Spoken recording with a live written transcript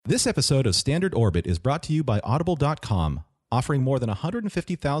This episode of Standard Orbit is brought to you by Audible.com, offering more than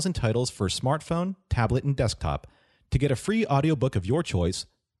 150,000 titles for smartphone, tablet, and desktop. To get a free audiobook of your choice,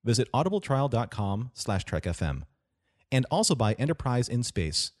 visit audibletrial.com/trekfm. And also by Enterprise in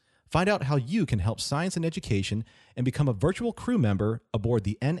Space. Find out how you can help science and education and become a virtual crew member aboard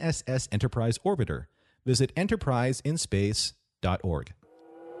the NSS Enterprise Orbiter. Visit enterpriseinspace.org.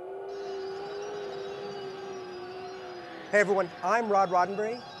 Hey everyone, I'm Rod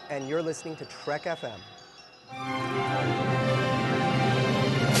Roddenberry, and you're listening to Trek FM.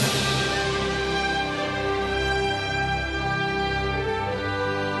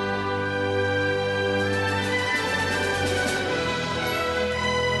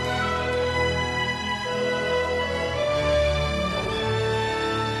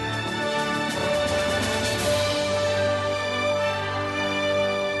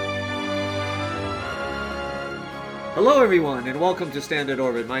 Hello everyone, and welcome to Standard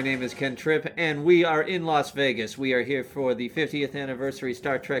Orbit. My name is Ken Tripp, and we are in Las Vegas. We are here for the 50th anniversary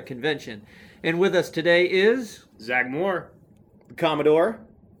Star Trek convention. And with us today is... Zach Moore. Commodore.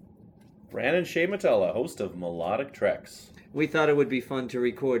 Brandon Shea Matella, host of Melodic Treks. We thought it would be fun to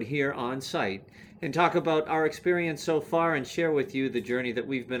record here on site and talk about our experience so far and share with you the journey that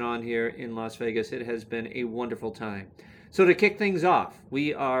we've been on here in Las Vegas. It has been a wonderful time. So to kick things off,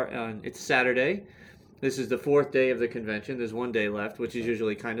 it's Saturday. This is the fourth day of the convention. There's one day left, which is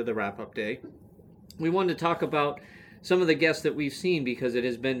usually kind of the wrap-up day. We wanted to talk about some of the guests that we've seen because it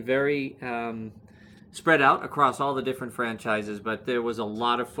has been very spread out across all the different franchises, but there was a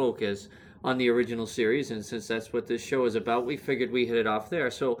lot of focus on the original series, and since that's what this show is about, we figured we hit it off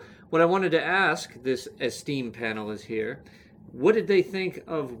there. So what I wanted to ask this esteemed panel is here, what did they think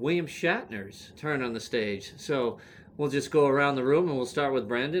of William Shatner's turn on the stage? So we'll just go around the room, and we'll start with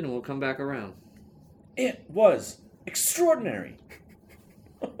Brandon, and we'll come back around. It was extraordinary.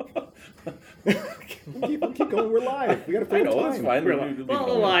 keep going. We're live. We got to fill time. It's fine.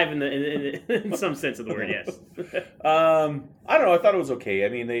 Well, alive in some sense of the word, yes. I don't know. I thought it was okay. I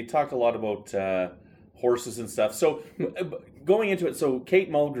mean, they talked a lot about horses and stuff. So going into it, so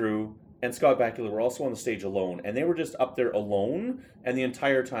Kate Mulgrew and Scott Bakula were also on the stage alone, and they were just up there alone, and the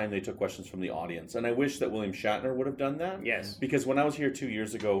entire time they took questions from the audience. And I wish that William Shatner would have done that. Yes. Because when I was here 2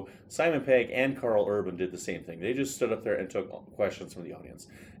 years ago, Simon Pegg and Carl Urban did the same thing. They just stood up there and took questions from the audience.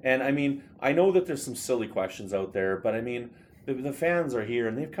 And I mean, I know that there's some silly questions out there, but I mean, the fans are here,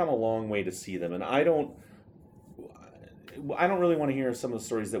 and they've come a long way to see them. And I don't really want to hear some of the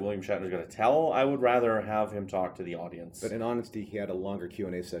stories that William Shatner's going to tell. I would rather have him talk to the audience. But in honesty, he had a longer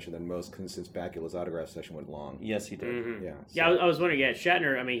Q&A session than most, since Bakula's autograph session went long. Yes, he did. Mm-hmm. Yeah. So. Yeah, I was wondering. Yeah,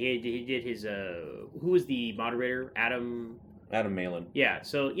 Shatner. I mean, he did his. Who was the moderator? Adam Malin. Yeah.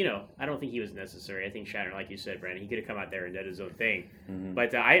 So I don't think he was necessary. I think Shatner, like you said, Brandon, he could have come out there and done his own thing. Mm-hmm.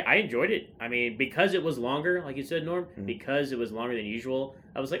 But I enjoyed it. I mean, because it was longer, like you said, Norm. Mm-hmm. Because it was longer than usual,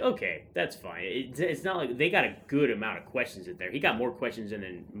 I was like, okay, that's fine. It's not like they got a good amount of questions in there. He got more questions in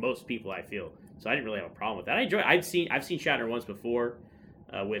than most people, I feel. So I didn't really have a problem with that. I enjoy. I've seen Shatner once before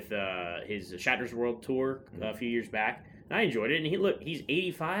with his Shatner's World tour a few years back, and I enjoyed it. And he's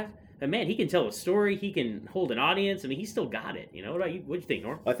 85. And man, he can tell a story. He can hold an audience. I mean, he still got it. What about you? What do you think,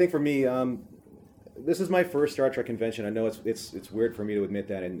 Norm? I think for me, this is my first Star Trek convention. I know it's weird for me to admit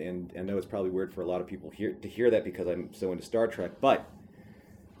that, and I know it's probably weird for a lot of people to hear that because I'm so into Star Trek. But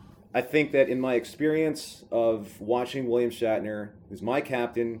I think that in my experience of watching William Shatner, who's my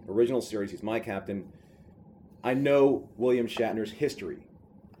captain, original series, he's my captain, I know William Shatner's history.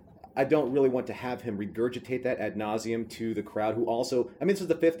 I don't really want to have him regurgitate that ad nauseum to the crowd who also... I mean, this is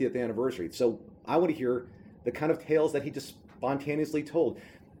the 50th anniversary, so I want to hear the kind of tales that he just spontaneously told.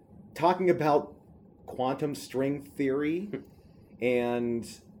 Talking about quantum string theory and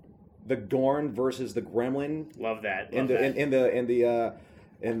the Gorn versus the Gremlin. Love that. In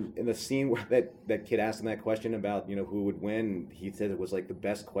the scene where that kid asked him that question about who would win, he said it was like the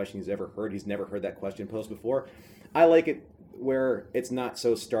best question he's ever heard. He's never heard that question posed before. I like it where it's not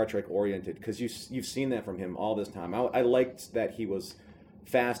so Star Trek oriented because you've seen that from him all this time. I liked that he was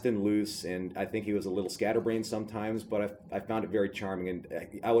fast and loose, and I think he was a little scatterbrained sometimes, but I found it very charming, and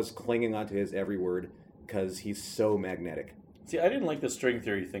I was clinging onto his every word because he's so magnetic. See, I didn't like the string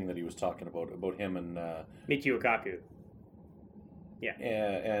theory thing that he was talking about him and Michio Kaku. Yeah,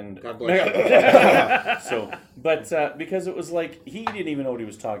 and God bless so, but because it was like he didn't even know what he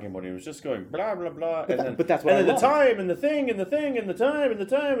was talking about. He was just going blah blah blah, but that's what. And I then the love. time and the thing and the thing and the time and the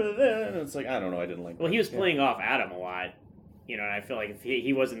time and the thing. And it's like I don't know. I didn't like. Well, that. he was playing off Adam a lot, and I feel like if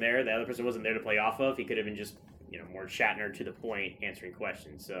he wasn't there, the other person wasn't there to play off of. He could have been just more Shatner to the point, answering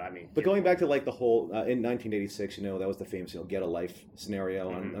questions. So I mean, But going back to like the whole in 1986, that was the famous get a life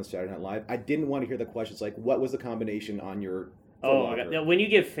scenario on Saturday Night Live. I didn't want to hear the questions like, what was the combination on your oh my God. When you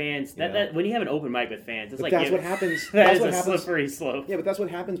give fans that when you have an open mic with fans, it's but like that's what happens. That's what a happens. slippery slope. Yeah, but that's what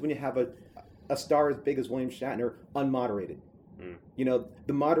happens when you have a star as big as William Shatner unmoderated.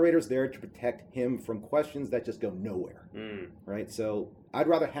 The moderator's there to protect him from questions that just go nowhere, right? So I'd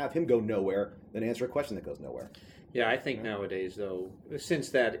rather have him go nowhere than answer a question that goes nowhere. Yeah, I think nowadays, though, since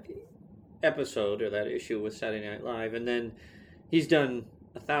that episode or that issue with Saturday Night Live, and then he's done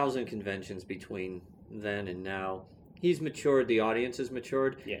 1,000 conventions between then and now, he's matured, the audience has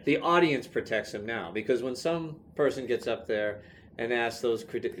matured. Yes. The audience protects him now, because when some person gets up there and asks those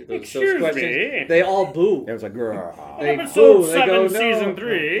questions, they all boo. It was like, grrr. They Episode boo. They 7, go, no. Season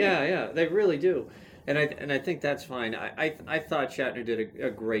 3. Yeah, they really do. And I think that's fine. I thought Shatner did a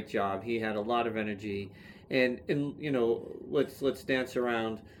great job. He had a lot of energy. And let's dance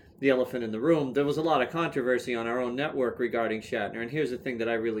around the elephant in the room. There was a lot of controversy on our own network regarding Shatner. And here's the thing that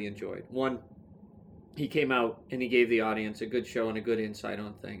I really enjoyed. One, he came out and he gave the audience a good show and a good insight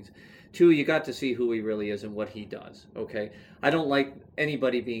on things. Two, you got to see who he really is and what he does, okay? I don't like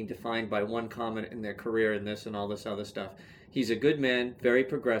anybody being defined by one comment in their career and this and all this other stuff. He's a good man, very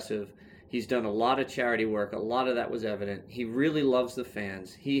progressive. He's done a lot of charity work. A lot of that was evident. He really loves the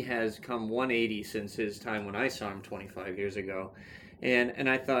fans. He has come 180 since his time when I saw him 25 years ago. And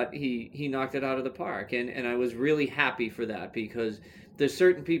I thought he knocked it out of the park. And I was really happy for that, because there's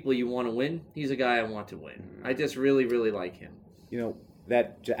certain people you want to win. He's a guy I want to win. I just really, really like him.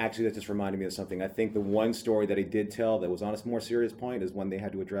 That just reminded me of something. I think the one story that he did tell that was on a more serious point is when they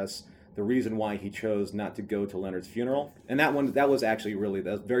had to address the reason why he chose not to go to Leonard's funeral. And that was actually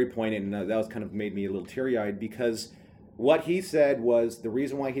that was very poignant, and that was kind of made me a little teary-eyed, because what he said was the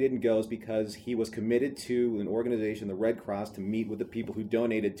reason why he didn't go is because he was committed to an organization, the Red Cross, to meet with the people who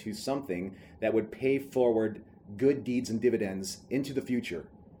donated to something that would pay forward good deeds and dividends into the future.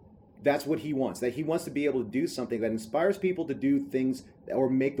 That's what he wants. That he wants to be able to do something that inspires people to do things or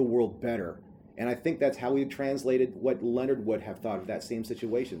make the world better. And I think that's how he translated what Leonard would have thought of that same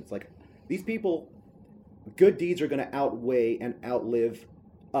situation. It's like, these people, good deeds are going to outweigh and outlive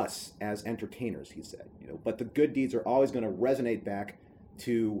us as entertainers, he said. But the good deeds are always going to resonate back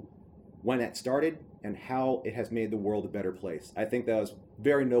to when that started and how it has made the world a better place. I think that was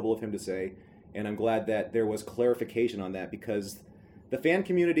very noble of him to say, and I'm glad that there was clarification on that, because the fan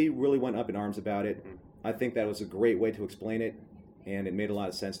community really went up in arms about it. I think that was a great way to explain it, and it made a lot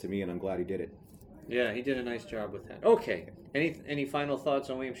of sense to me, and I'm glad he did it. Yeah, he did a nice job with that. Okay. Any final thoughts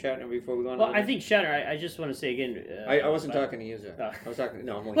on William Shatner before we go on? Well, I think Shatner, I just want to say again... I wasn't talking to you, Zach. I was talking...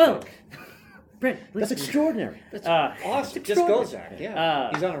 No, I'm only Well, kidding. Brent, That's extraordinary. That's awesome. Just go, Zach.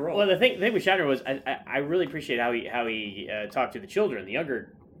 Yeah, he's on a roll. Well, the thing with Shatner was I really appreciate how he talked to the children, the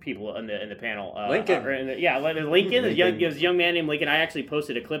younger people in the panel. Lincoln. Lincoln. It was a young man named Lincoln. I actually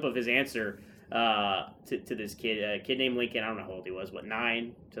posted a clip of his answer to this kid named Lincoln. I don't know how old he was,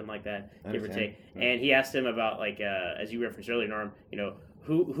 9, something like that, give or take. And he asked him about, as you referenced earlier, Norm,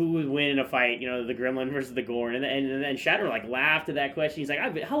 who would win in a fight, the gremlin versus the Gorn, and then Shatner laughed at that question. He's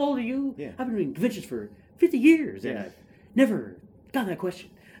like, how old are you? Yeah. I've been doing conventions for 50 years, and I've never gotten that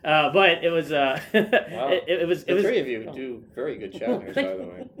question. But it was Wow. it was The three of you do very good Shatners, by the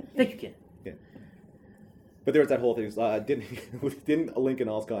way. Thank you, Ken. But there was that whole thing. Didn't Lincoln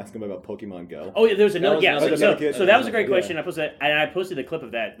also ask him about Pokemon Go? Oh, yeah, there was another. was Yeah, another so that was a great Yeah. question. I posted the clip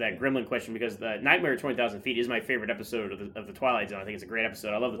of that Gremlin question because the Nightmare at 20,000 Feet is my favorite episode of the Twilight Zone. I think it's a great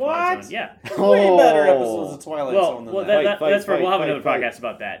episode. I love the Twilight Zone. Yeah. Way better episodes of Twilight Zone than that. That's for we'll have fight, another fight. podcast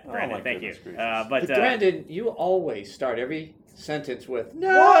about that, Brandon. my Thank you. goodness gracious. Brandon, you always start every sentence with "No."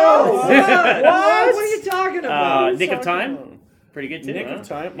 What? What are you talking about? Nick of Time. Pretty good too. Nick huh? of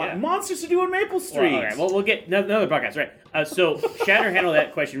Time. Yeah. Monsters to do on Maple Street. Well, all right. Well, we'll get another podcast, right? So Shatner handled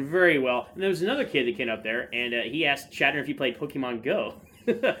that question very well. And there was another kid that came up there, and he asked Shatner if he played Pokemon Go,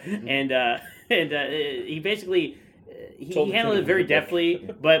 and he basically he handled it very deftly.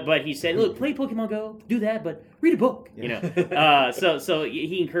 But he said, "Look, play Pokemon Go, do that, but read a book." So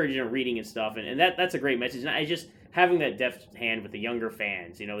he encouraged reading and stuff, and that's a great message. And I just having that deft hand with the younger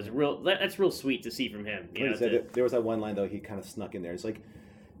fans, is that's real sweet to see from him. There was that one line though he kind of snuck in there. It's like,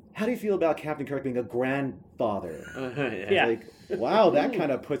 how do you feel about Captain Kirk being a grandfather? Yeah. Like, wow, that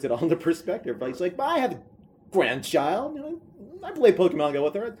kind of puts it all into perspective. But he's like, I have a grandchild. I play Pokemon Go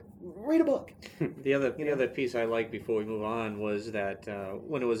with her. Read a book. The other piece I liked before we move on was that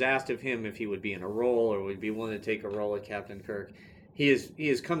when it was asked of him if he would be in a role or would be willing to take a role at Captain Kirk, he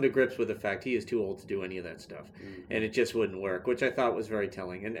has come to grips with the fact he is too old to do any of that stuff, and it just wouldn't work, which I thought was very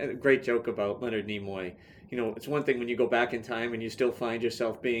telling. And a great joke about Leonard Nimoy. You know, it's one thing when you go back in time and you still find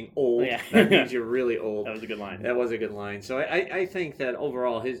yourself being old. Yeah. That means you're really old. That was a good line. That was a good line. So I think that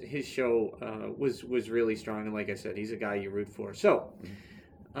overall his show was really strong, and like I said, he's a guy you root for. So.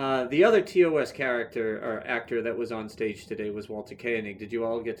 The other TOS character or actor that was on stage today was Walter Koenig. Did you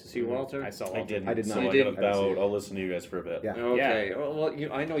all get to see Walter? I saw Walter. I didn't. I did not. So You I didn't? got about. I'll listen to you guys for a bit. Yeah. Okay. Well,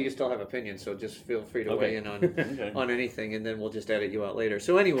 I know you still have opinions, so just feel free to weigh in on Okay. on anything, and then we'll just edit you out later.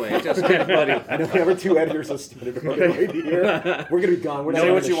 So anyway, just everybody. I know whenever two editors are standing right here, we're gonna be gone. We're not Say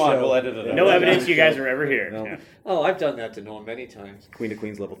on what the you want. show. We'll edit it out. No evidence you guys were ever here. No. Yeah. Oh, I've done that to Norm many times. Queen of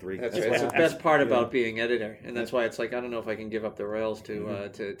Queens level 3. That's right. That's the best part about being editor, and that's why it's like I don't know if I can give up the rails to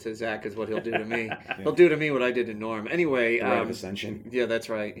Zach is what he'll do to me. He'll do to me what I did to Norm. Anyway, The Rite of Ascension. yeah, that's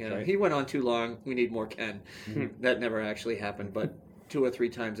right. Yeah, Right. he went on too long. We need more Ken. That never actually happened, but 2 or 3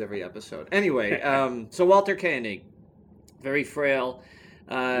 times every episode. Anyway, so Walter Koenig, very frail,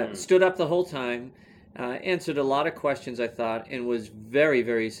 stood up the whole time, answered a lot of questions, I thought, and was very,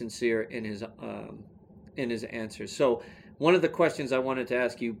 very sincere in his answers. So one of the questions I wanted to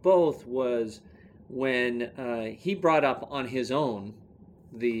ask you both was when he brought up on his own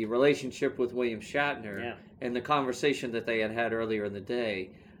the relationship with William Shatner and the conversation that they had earlier in the day,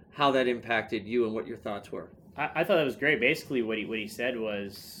 how that impacted you and what your thoughts were. I thought that was great. Basically, what he said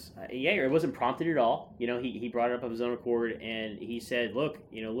was, it wasn't prompted at all. You know, he brought it up of his own accord, and he said, look,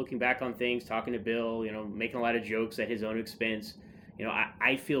 you know, looking back on things, talking to Bill, you know, making a lot of jokes at his own expense, you know,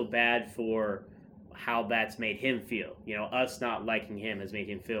 I feel bad for how that's made him feel. You know, us not liking him has made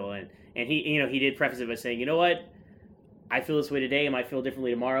him feel, and he, you know, he did preface it by saying, you know what, I feel this way today, I might feel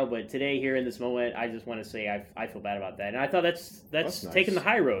differently tomorrow, but today, here in this moment, I just want to say I feel bad about that. And I thought that's nice. taking the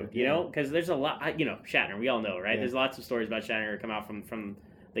high road, you know, because there's a lot, you know, Shatner, we all know, right? Yeah. There's lots of stories about Shatner come out from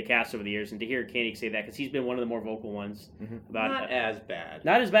the cast over the years, and to hear Koenig say that, because he's been one of the more vocal ones about Not as bad.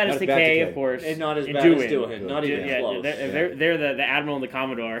 not as bad Not as as bad Takei, Takei. of course, And not as and bad Doohan. as Doohan. Not even Yeah, close. they're the admiral and the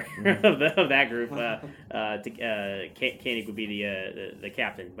commodore of that group. Koenig would be the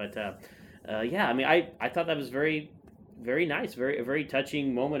captain, but yeah, I mean, I thought that was very, very nice, a very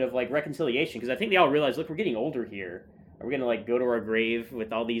touching moment of like reconciliation, because I think they all realized, look, we're getting older here. Are we gonna like go to our grave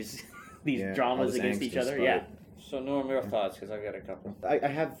with all these all dramas this against angst each and other? spite. Yeah. So Norm, your thoughts, because I've got a couple. I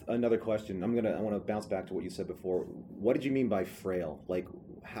have another question. I want to bounce back to what you said before. What did you mean by frail? Like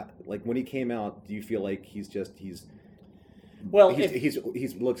when he came out, do you feel like he's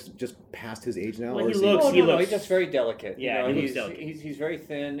looks just past his age now? Well, or he is looks- No, he's just very delicate. Yeah, you know, he looks he's, delicate. He's very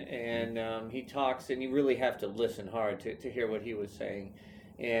thin, and he talks, and you really have to listen hard to hear what he was saying.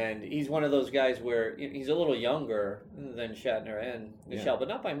 And he's one of those guys where he's a little younger than Shatner and Michelle, but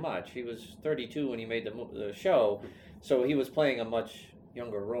not by much. He was 32 when he made the show, so he was playing a much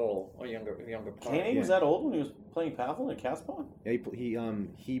younger role or younger part. Koenig was that old when he was playing Pavel in Castbon? Yeah,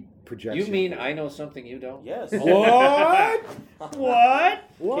 he projects. You mean I know something you don't? Yes. what? What?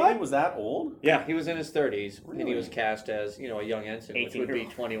 Koenig was that old? Yeah, he was in his 30s, and he Really? was cast as, a young ensign, which would be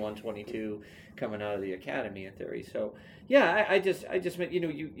 18-year-old. 21, 22, coming out of the academy in theory. So, yeah, I just meant,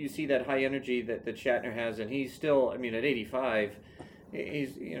 you see that high energy that Shatner has, and he's still, I mean, at 85,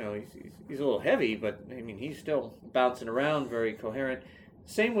 he's a little heavy, but, I mean, he's still bouncing around, very coherent.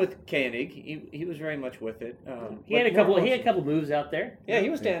 Same with Koenig. He was very much with it. He had a couple moves out there. Yeah, he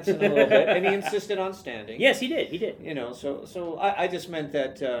was dancing a little bit, and he insisted on standing. Yes, he did. So I just meant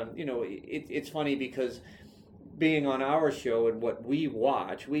that it's funny because being on our show and what we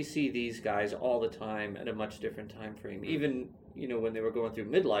watch, we see these guys all the time at a much different time frame. Even when they were going through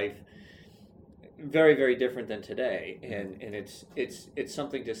midlife, very, very different than today, and it's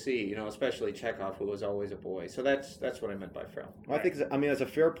something to see, especially Chekhov, who was always a boy. So that's what I meant by frail. Well, I mean, it's a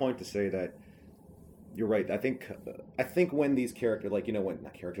fair point to say that you're right. I think when these characters,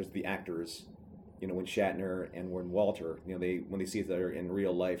 the actors, when Shatner and when Walter, when they see each other in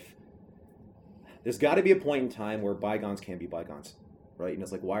real life, there's got to be a point in time where bygones can be bygones, right? And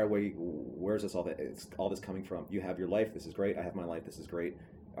it's like, where's this all this coming from? You have your life, this is great. I have my life, this is great.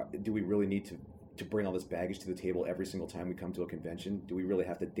 Do we really need to bring all this baggage to the table every single time we come to a convention? Do we really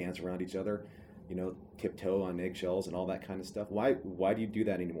have to dance around each other, tiptoe on eggshells and all that kind of stuff? Why do you do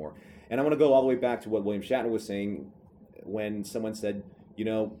that anymore? And I want to go all the way back to what William Shatner was saying when someone said,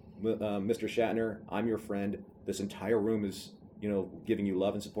 Mr. Shatner, I'm your friend. This entire room is, giving you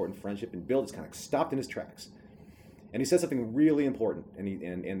love and support and friendship. And Bill just kind of stopped in his tracks. And he said something really important.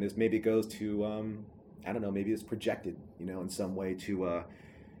 And this maybe goes to, I don't know, maybe it's projected, in some way to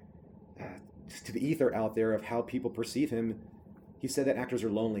the ether out there of how people perceive him. He said that actors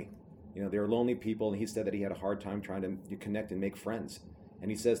are lonely, You know, they were lonely people, and he said that he had a hard time trying to connect and make friends. And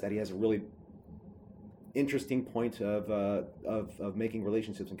he says that he has a really interesting point of making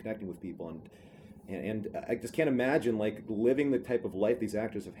relationships and connecting with people. And I just can't imagine like living the type of life these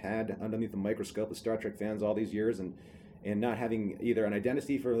actors have had underneath the microscope as Star Trek fans all these years, and not having either an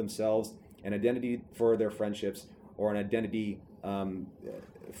identity for themselves, an identity for their friendships, or an identity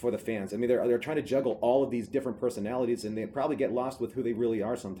for the fans. I mean, they're trying to juggle all of these different personalities, and they probably get lost with who they really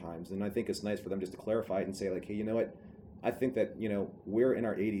are sometimes. And I think it's nice for them just to clarify it and say like, hey, you know what? I think that, you know, we're in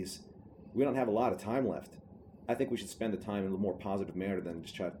our 80s. We don't have a lot of time left. I think we should spend the time in a more positive manner than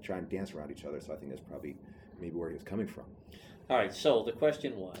just try and dance around each other. So I think that's probably maybe where he was coming from. All right, so the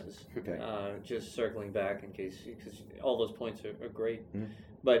question was, Okay. just circling back in case, because all those points are great, Mm-hmm.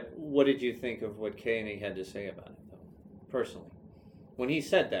 but what did you think of what Koenig had to say about it, though, personally? When he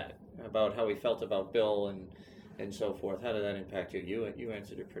said that, about how he felt about Bill and so forth, how did that impact you? You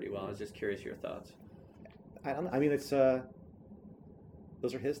answered it pretty well. I was just curious your thoughts. I don't know. I mean, it's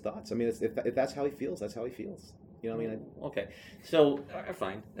those are his thoughts. I mean, if that's how he feels, that's how he feels. You know what I mean? Okay, so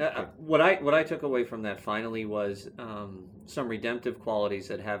fine. What I took away from that finally was some redemptive qualities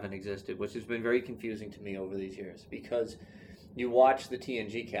that haven't existed, which has been very confusing to me over these years, because you watch the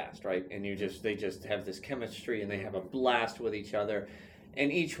TNG cast, right, and they just have this chemistry and they have a blast with each other,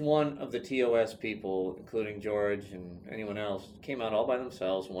 and each one of the TOS people, including George and anyone else, came out all by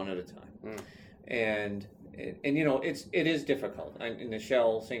themselves, one at a time, and you know, it is difficult. And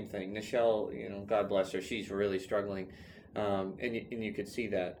Nichelle, same thing. Nichelle, you know, God bless her, she's really struggling, and you could see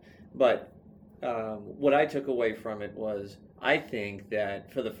that. But what I took away from it was, I think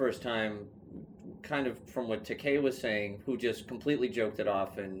that for the first time, kind of from what Takei was saying, who just completely joked it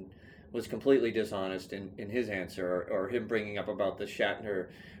off and was completely dishonest in his answer, or him bringing up about the Shatner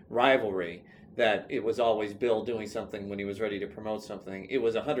rivalry, that it was always Bill doing something when he was ready to promote something. It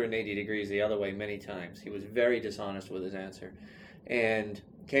was 180 degrees the other way many times. He was very dishonest with his answer. And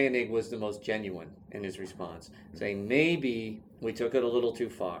Koenig was the most genuine in his response, saying maybe we took it a little too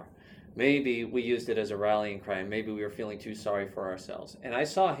far. Maybe we used it as a rallying cry. Maybe we were feeling too sorry for ourselves. And I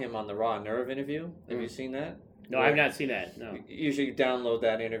saw him on the Raw Nerve interview. Have you seen that? No, I've not seen that. No. You should download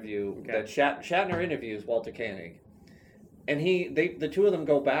that interview. Okay. That Shatner interviews Walter Koenig. And the two of them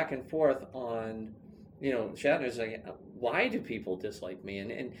go back and forth on, you know, Shatner's like, why do people dislike me?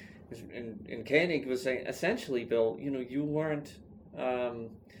 And Koenig was saying, essentially, Bill, you know, you weren't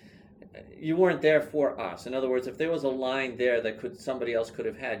there for us. In other words, if there was a line there that somebody else could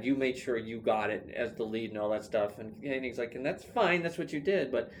have had, you made sure you got it as the lead and all that stuff. And Koenig's like, and that's fine, that's what you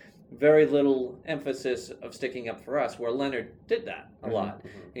did, but very little emphasis of sticking up for us, where Leonard did that a lot. Mm-hmm.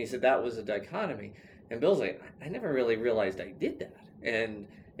 And he said that was a dichotomy. And Bill's like, I never really realized I did that. And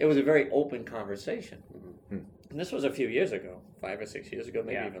it was a very open conversation. Mm-hmm. And this was a few years ago, 5 or 6 years ago,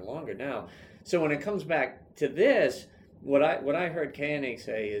 maybe even longer now. So when it comes back to this, what I heard Koenig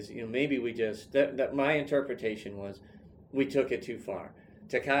say is, you know, maybe we just, that my interpretation was, we took it too far.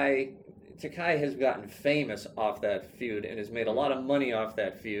 Takei has gotten famous off that feud and has made a lot of money off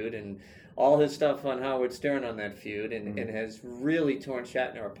that feud, and all his stuff on Howard Stern on that feud, and has really torn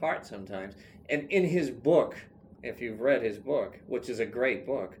Shatner apart sometimes. And in his book, if you've read his book, which is a great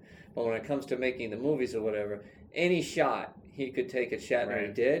book, but when it comes to making the movies or whatever, any shot he could take at Shatner,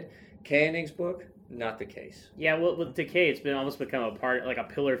 he did. Koenig's book, not the case. Yeah, well, with Takei, it's been almost become a part, like a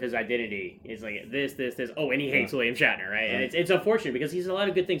pillar of his identity. It's like this. Oh, and he hates William Shatner, right? And it's unfortunate because he has a lot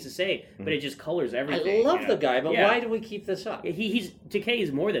of good things to say, but it just colors everything. I love the guy, but why do we keep this up? Takei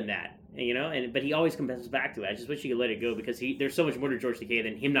is more than that, you know. But he always comes back to it. I just wish he could let it go, because there's so much more to George Takei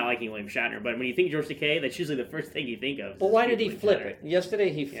than him not liking William Shatner. But when you think George Takei, that's usually the first thing you think of. Well, why did he flip it?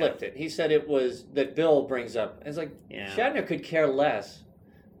 Yesterday he flipped it. He said it was that Bill brings up. It's like Shatner could care less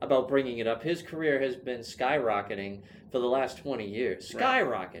about bringing it up. His career has been skyrocketing for the last 20 years.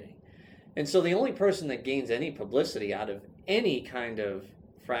 Skyrocketing. And so the only person that gains any publicity out of any kind of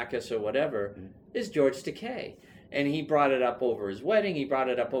fracas or whatever is George Takei. And he brought it up over his wedding. He brought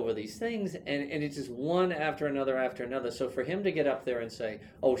it up over these things. And it's just one after another after another. So for him to get up there and say,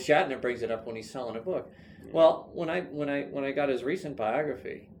 oh, Shatner brings it up when he's selling a book. Well, when I got his recent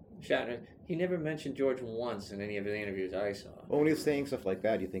biography, Shatner, he never mentioned George once in any of the interviews I saw. Well, when he's saying stuff like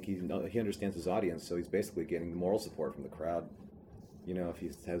that, you think he understands his audience, so he's basically getting moral support from the crowd, you know, if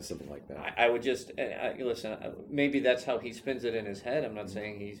he has something like that. I would just, listen, maybe that's how he spins it in his head. I'm not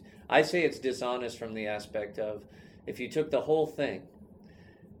saying I say it's dishonest from the aspect of, if you took the whole thing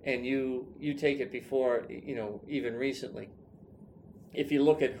and you take it before, you know, even recently, if you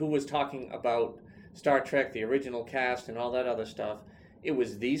look at who was talking about Star Trek, the original cast and all that other stuff, it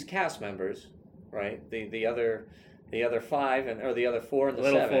was these cast members, right? The other, the other 5, or the other 4 and the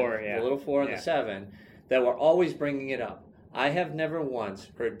Little 7, 4, yeah. the little 4 and Yeah. the 7, that were always bringing it up. I have never once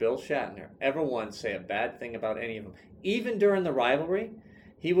heard Bill Shatner ever once say a bad thing about any of them. Even during the rivalry,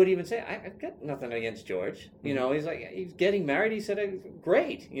 he would even say, I've got nothing against George. You know, he's like, he's getting married. He said,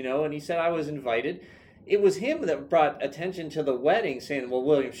 great, you know, and he said, I was invited. It was him that brought attention to the wedding, saying, well,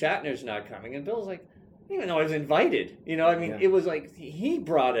 William Shatner's not coming. And Bill's like, I didn't even know I was invited. You know, I mean, it was like he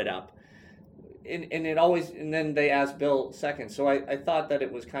brought it up. And it always, and then they asked Bill second. So I thought that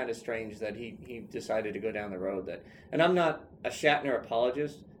it was kind of strange that he decided to go down the road that, and I'm not a Shatner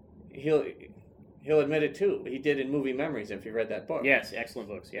apologist. He'll admit it too. He did in Movie Memories, if you read that book. Yes, excellent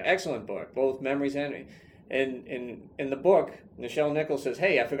books. Yeah, Excellent book, both Memories and in the book, Nichelle Nichols says,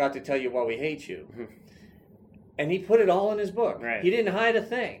 hey, I forgot to tell you why we hate you. And he put it all in his book. Right. He didn't hide a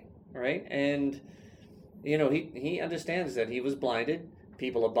thing, right? And, you know, he understands that he was blinded.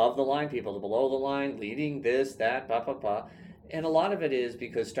 People above the line, people below the line, leading this, that, blah, blah, blah. And a lot of it is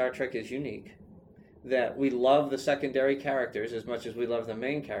because Star Trek is unique. That we love the secondary characters as much as we love the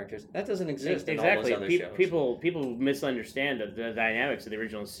main characters. That doesn't exist in all those other shows. People misunderstand the dynamics of the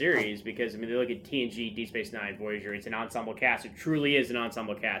original series because, I mean, they look at TNG, Deep Space Nine, Voyager, it's an ensemble cast. It truly is an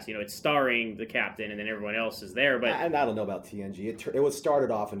ensemble cast. You know, it's starring the captain and then everyone else is there. But and I don't know about TNG. It was started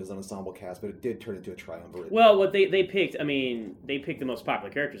off as an ensemble cast, but it did turn into a triumvirate. well, what they picked, I mean, they picked the most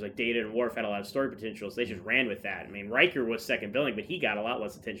popular characters. Like Data and Worf had a lot of story potential, so they just ran with that. I mean, Riker was second billing, but he got a lot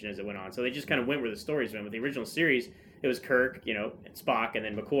less attention as it went on. So they just kind of went where the stories went. With the original series, it was Kirk, you know, and Spock, and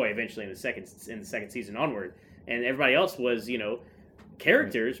then McCoy eventually in the second season onward. And everybody else was, you know,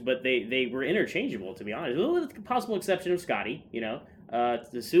 characters, but they were interchangeable, to be honest. With the possible exception of Scotty, you know.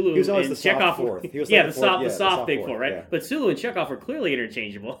 The Sulu He was always and the soft Chekhov fourth. He was yeah, like the soft big four, right? yeah. But Sulu and Chekhov were clearly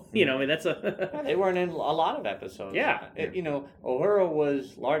interchangeable. You know, I mean, that's a Yeah, they weren't in a lot of episodes. Yeah. You know, Uhura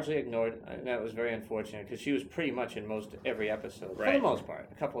was largely ignored, and that was very unfortunate because she was pretty much in every episode for the Right. most part.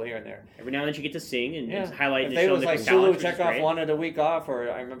 A couple here and there. every now and then you get to sing and Yeah. highlight If and they show was the like talent, Sulu which is Chekhov great. wanted a week off,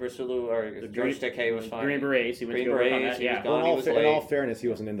 or I remember Sulu or George Takei was fine. Green Berets, he went Green to go work on Berets, that. he was Yeah, gone. Well, he was in late. all fairness, he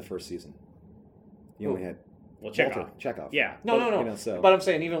wasn't in the first season. He only had well, Chekhov. Chekhov. Yeah, No. You know, so. But I'm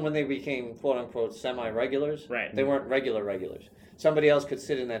saying even when they became quote unquote semi-regulars, Right. they weren't regulars. Somebody else could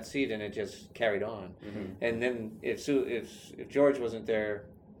sit in that seat and it just carried on. And then if George wasn't there,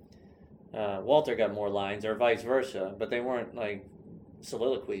 Walter got more lines or vice versa. But they weren't like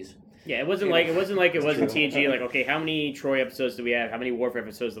soliloquies. Yeah, it wasn't like it was in TNG. Like, okay, how many Troy episodes do we have? How many Worf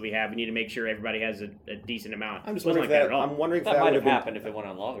episodes do we have? We need to make sure everybody has a decent amount. I'm just It wasn't wondering if like that. at all. I'm wondering if That that might would have have been. happened if it went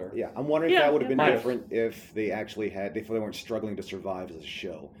on longer. Yeah, I'm wondering Yeah, if that would have yeah, been might have. different if they actually had if they weren't struggling to survive as a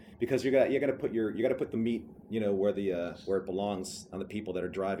show, because you got to put the meat, you know, where it belongs on the people that are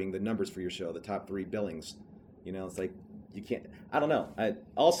driving the numbers for your show, the top 3 billings. You know, it's like you can't. I don't know.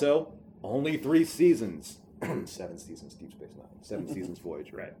 Also, only 3 seasons. 7 seasons Deep Space Nine, 7 seasons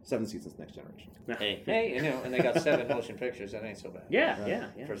Voyager, Right. 7 seasons Next Generation. Hey, you know, and they got 7 motion pictures. That ain't so bad. Yeah.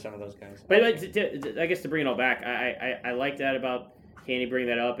 For some of those guys. But I guess to bring it all back, I like that about Candy bringing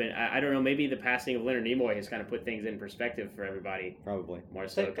that up, and I don't know, maybe the passing of Leonard Nimoy has kind of put things in perspective for everybody Probably. more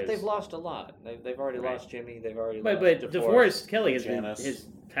so. But they've lost a lot. They've already Right. lost Jimmy. They've already But lost DeForest Kelly has Janice.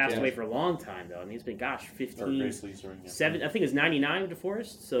 passed away Janice. for a long time though. I mean, he's been Or 15, Grace Lee's ring, yeah. 7. I think it's 99 with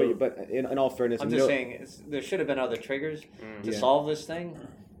DeForest. So But in all fairness, I'm you just know- saying there should have been other triggers to Yeah. solve this thing,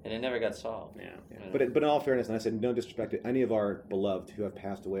 and it never got solved. yeah. But in all fairness, and I said no disrespect to any of our beloved who have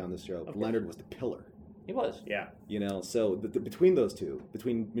passed away on this show, Leonard was the pillar. He was. Yeah. You know, so between those two,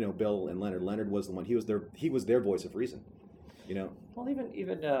 between Bill and Leonard was the one. He was their voice of reason. You know. Well,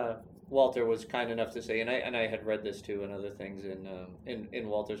 even Walter was kind enough to say, and I had read this too and other things in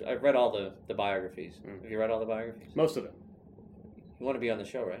Walter's. I've read all the biographies. Have you read all the biographies? Most of them. You want to be on the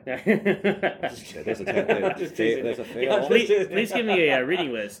show, right? There's a fail. Please give me a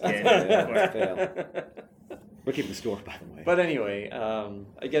reading list, kid. We're keeping score, by the way. But anyway,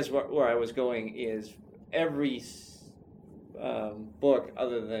 I guess where I was going is every book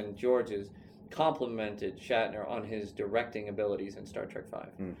other than George's complimented Shatner on his directing abilities in Star Trek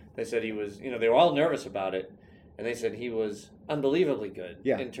V. They said he was, they were all nervous about it, and they said he was unbelievably good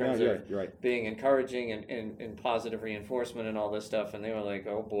in terms of you're right. being encouraging and positive reinforcement and all this stuff. And they were like,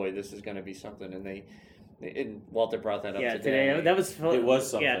 oh boy, this is going to be something. And Walter brought that up today. That was fun. It was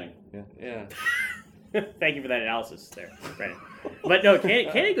something. Yeah. Thank you for that analysis there, Brennan. But no,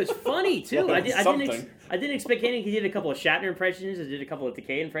 Koenig was funny too. I didn't expect Koenig. He did a couple of Shatner impressions. He did a couple of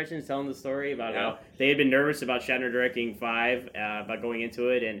Takei impressions, telling the story about how they had been nervous about Shatner directing 5, about going into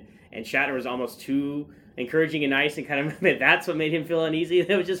it, and Shatner was almost too encouraging and nice, and kind of that's what made him feel uneasy.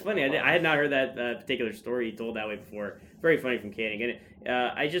 It was just funny. I had not heard that particular story told that way before. Very funny from Koenig, and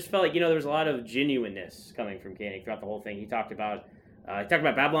I just felt like there was a lot of genuineness coming from Koenig throughout the whole thing. He talked about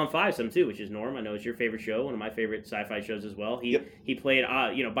Babylon 5 some too, which is Norm. I know it's your favorite show, one of my favorite sci-fi shows as well. He played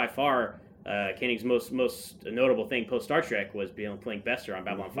by far. Koenig's most notable thing post Star Trek was playing Bester on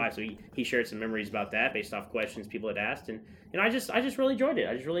Babylon 5. So he shared some memories about that based off questions people had asked, and I just really enjoyed it.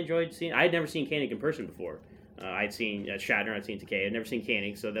 I just really enjoyed seeing. I had never seen Koenig in person before. I'd seen Shatner, I'd seen Takei. I'd never seen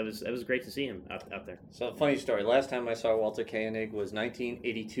Koenig, so that was great to see him out there. So funny story. Last time I saw Walter Koenig was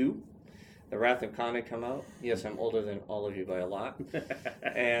 1982. The Wrath of Khan had come out. Yes, I'm older than all of you by a lot.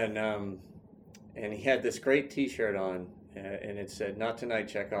 and he had this great T-shirt on. And it said, "Not tonight,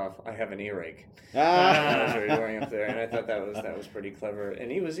 Chekhov. I have an earache." That's what he was wearing up there, and I thought that was pretty clever.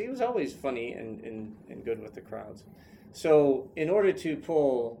 And he was always funny and good with the crowds. So, in order to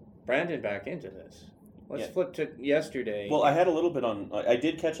pull Brandon back into this, let's flip to yesterday. Well, I had a little bit I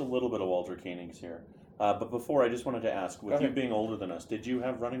did catch a little bit of Walter Koenig's here. But before, I just wanted to ask, with you being older than us, did you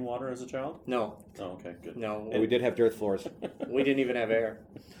have running water as a child? No. Oh, okay, good. No. And we did have dirt floors. We didn't even have air.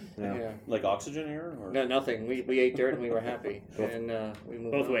 No. Yeah. Like oxygen air? Or? No, nothing. We ate dirt and we were happy. And we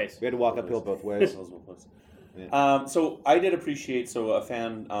moved Both on. ways. We had to walk uphill both ways. Yeah. So I did appreciate, a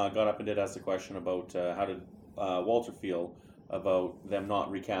fan got up and did ask the question about how did Walter feel about them not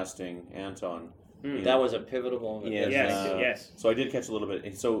recasting Anton. That was a pivotal moment. Yes. So I did catch a little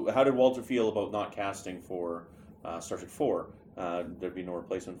bit. So how did Walter feel about not casting for Star Trek 4? There'd be no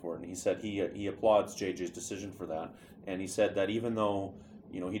replacement for it. And he said he applauds JJ's decision for that. And he said that even though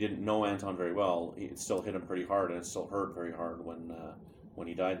he didn't know Anton very well, it still hit him pretty hard, and it still hurt very hard when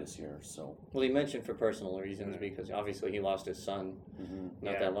he died this year. So well, he mentioned for personal reasons because obviously he lost his son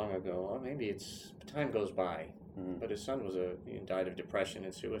not that long ago. Or maybe time goes by. But his son died of depression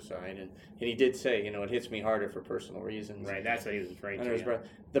and suicide, and he did say, it hits me harder for personal reasons. Right, that's what he was referring to.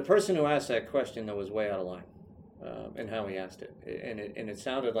 The person who asked that question, though, was way out of line in how he asked it, and it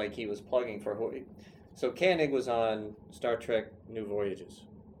sounded like he was plugging for who. So Koenig was on Star Trek New Voyages.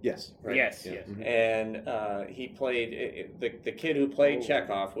 Yes. Right? Yes. Mm-hmm. And he played the kid who played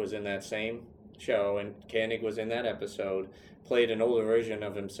Chekhov was in that same show, and Koenig was in that episode. Played an older version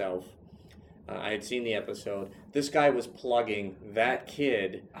of himself. I had seen the episode. This guy was plugging that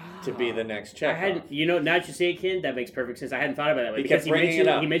kid to be the next Chekhov. Now that you say kid, that makes perfect sense. I hadn't thought about it that way. He kept bringing it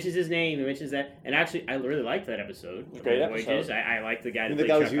up. He mentions his name, he mentions that. And actually, I really liked that episode. Great episode. I liked the guy that The played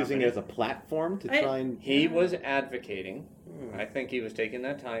guy was Chekhov using in it as a platform to try and... He was advocating. I think he was taking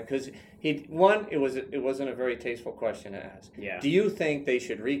that time because it wasn't a very tasteful question to ask. Yeah. Do you think they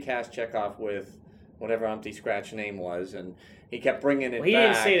should recast Chekhov with whatever Humpty Scratch name was? And he kept bringing it back. He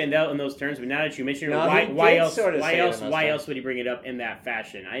didn't say it in those terms, but now that you mention it, why else would he bring it up in that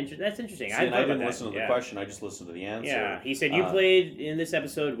fashion? That's interesting. I didn't listen to the question. I just listened to the answer. Yeah, he said you played in this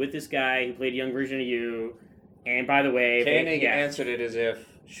episode with this guy who played a young version of you, and by the way, Koenig answered it as if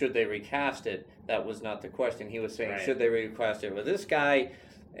should they recast it. That was not the question. He was saying should they recast it with this guy.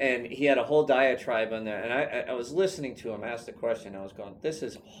 And he had a whole diatribe on there, and I was listening to him ask the question. I was going, "This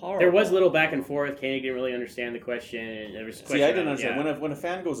is horrible." There was a little back and forth. Koenig didn't really understand the question. And there was a question I didn't understand. When a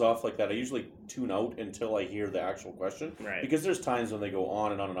fan goes off like that, I usually tune out until I hear the actual question. Right. Because there's times when they go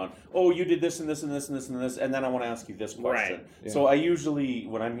on and on and on. Oh, you did this and this and this and this and this, and then I want to ask you this question. Right. Yeah. So I usually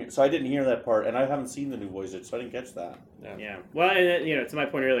so I didn't hear that part, and I haven't seen the new Voyages, so I didn't catch that. Yeah. Well, to my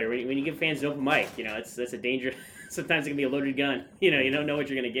point earlier, when you give fans an open mic, that's a danger. Sometimes it can be a loaded gun. You don't know what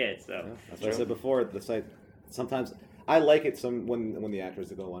you're going to get. So that's what I said before. The site sometimes I like it when the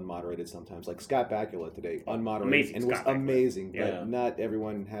actors go unmoderated. Sometimes like Scott Bakula today unmoderated amazing, and was amazing. Yeah. But not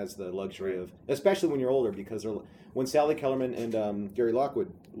everyone has the luxury of, especially when you're older, because when Sally Kellerman and Gary Lockwood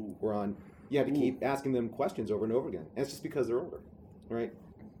were on, you had to keep asking them questions over and over again. And it's just because they're older, right?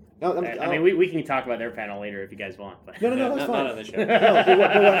 No, we can talk about their panel later if you guys want. But. No, that's fine. Not on the show.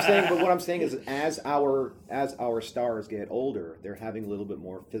 But what I'm saying is, as our stars get older, they're having a little bit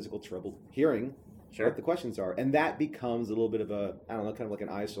more physical trouble hearing what the questions are, and that becomes a little bit of a, I don't know, kind of like an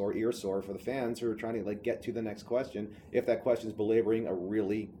eyesore, ear sore for the fans who are trying to get to the next question. If that question is belaboring a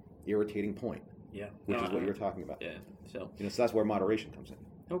really irritating point, which is what you're talking about. Yeah. So so that's where moderation comes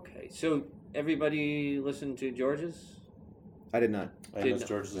in. Okay. So everybody listened to George's. I did not. I missed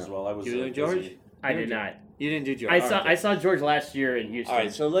George's as well. I was. Did you do George? I did not. You didn't do George. I saw George last year in Houston. All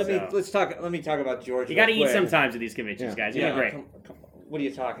right, so let me talk about George. You got to eat sometimes at these conventions, guys. You're great. What are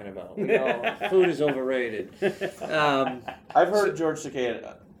you talking about? Food is overrated. I've heard George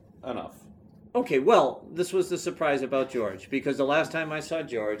Takei enough. Okay, well, this was the surprise about George, because the last time I saw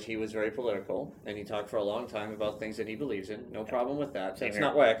George, he was very political, and he talked for a long time about things that he believes in. No problem with that. That's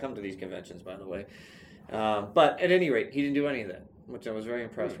not why I come to these conventions, by the way. But at any rate, he didn't do any of that, which I was very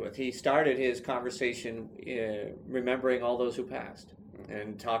impressed with. He started his conversation remembering all those who passed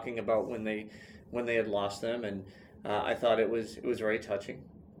and talking about when they had lost them, and I thought it was very touching.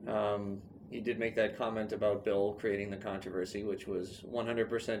 He did make that comment about Bill creating the controversy, which was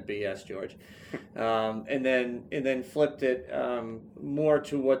 100% BS, George, and then flipped it more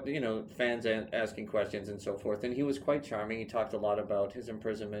to what fans asking questions and so forth. And he was quite charming. He talked a lot about his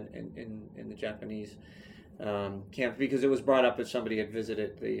imprisonment in the Japanese camp, because it was brought up that somebody had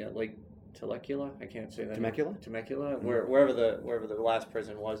visited the Lake Temecula. I can't say that. Temecula, wherever the last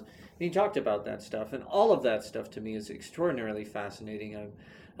prison was. And he talked about that stuff, and all of that stuff to me is extraordinarily fascinating.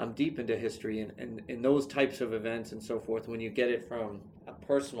 I'm deep into history and in those types of events and so forth. When you get it from a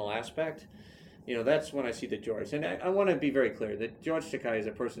personal aspect, that's when I see the George. And I want to be very clear that George Takei is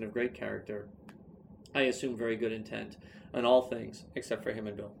a person of great character. I assume very good intent on all things, except for him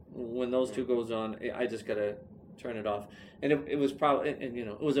and Bill. When those two goes on, I just gotta turn it off. And it was probably, and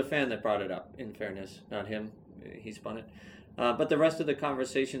it was a fan that brought it up. In fairness, not him. He spun it. But the rest of the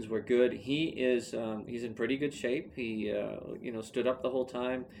conversations were good. He's in pretty good shape. He stood up the whole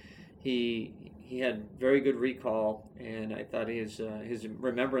time. He had very good recall, and I thought his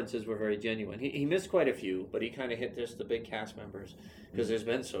remembrances were very genuine. He missed quite a few, but he kind of hit just the big cast members, because there's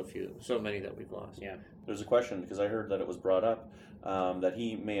been so many that we've lost. Yeah. There's a question, because I heard that it was brought up that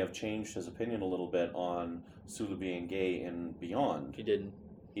he may have changed his opinion a little bit on Sulu being gay and beyond. He didn't.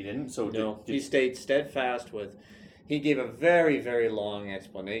 He didn't? So no, he stayed steadfast with. He gave a very, very long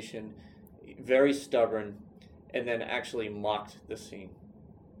explanation, very stubborn, and then actually mocked the scene.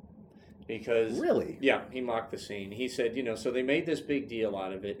 Because really? Yeah, he mocked the scene. He said, so they made this big deal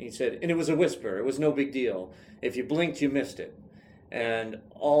out of it. He said, and it was a whisper. It was no big deal. If you blinked, you missed it. And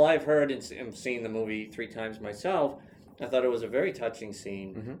all I've heard, and seen the movie 3 times myself, I thought it was a very touching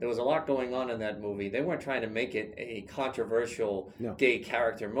scene. Mm-hmm. There was a lot going on in that movie. They weren't trying to make it a controversial gay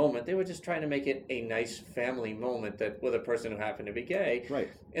character moment. They were just trying to make it a nice family moment with a person who happened to be gay.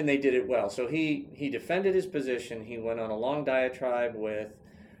 Right. And they did it well. So he defended his position. He went on a long diatribe with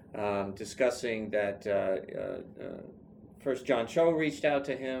discussing that first John Cho reached out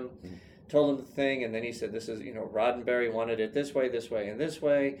to him, told him the thing, and then he said, this is, Roddenberry wanted it this way, and this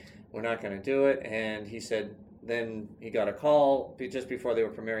way. We're not going to do it. And he said, then he got a call just before they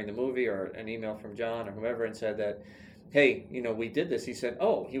were premiering the movie, or an email from John or whoever, and said that, hey, we did this. He said,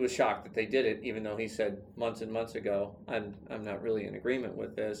 he was shocked that they did it, even though he said months and months ago, I'm not really in agreement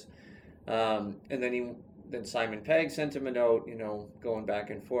with this. And then Simon Pegg sent him a note, going back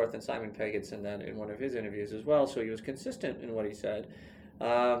and forth, and Simon Pegg had sent that in one of his interviews as well, so he was consistent in what he said.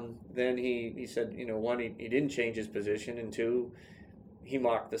 Then he said, one, he didn't change his position, and 2, he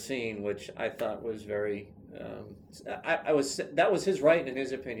mocked the scene, which I thought was very... that was his right and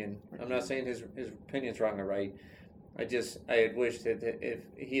his opinion. I'm not saying his opinion's wrong or right. I had wished that if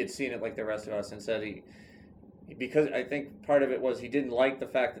he had seen it like the rest of us and said because I think part of it was he didn't like the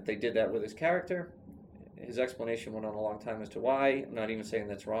fact that they did that with his character. His explanation went on a long time as to why. I'm not even saying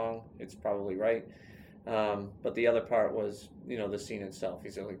that's wrong. It's probably right. But the other part was, the scene itself. He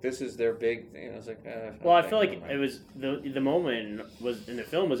said, this is their big thing. I was like, well, I feel like it was the moment was in the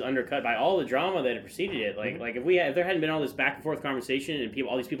film was undercut by all the drama that had preceded it. Like if there hadn't been all this back and forth conversation and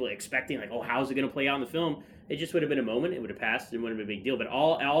all these people expecting how's it going to play out in the film, it just would have been a moment. It would have passed. It wouldn't have been a big deal. But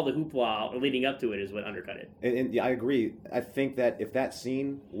all the hoopla leading up to it is what undercut it. And yeah, I agree. I think that if that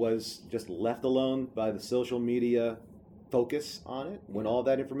scene was just left alone by the social media focus on it, when all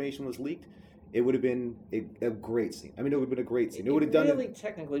that information was leaked, it would have been a great scene. I mean, it would have been a great scene. It would have done. Really,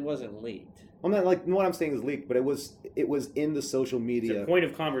 technically, wasn't leaked. I'm not what I'm saying is leaked, but it was in the social media. It's a point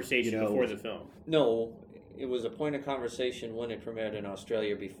of conversation before the film. No, it was a point of conversation when it premiered in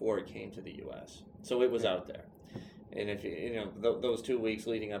Australia before it came to the U.S. So it was out there. And if those 2 weeks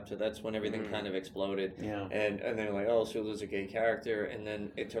leading up to that's when everything kind of exploded. Yeah. And they're like, Sulu's a gay character, and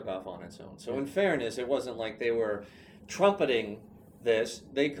then it took off on its own. So in fairness, it wasn't like they were trumpeting this.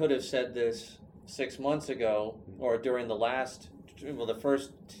 They could have said this 6 months ago, or during the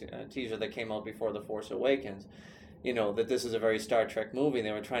first teaser that came out before The Force Awakens, that this is a very Star Trek movie, and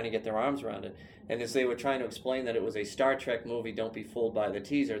they were trying to get their arms around it. And as they were trying to explain that it was a Star Trek movie, don't be fooled by the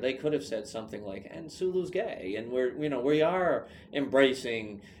teaser, they could have said something like, and Sulu's gay, and we are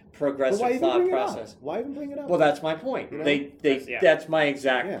embracing progressive thought process. Why even bring it up? Well, that's my point. That's my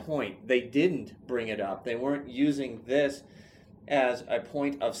exact point. They didn't bring it up. They weren't using this as a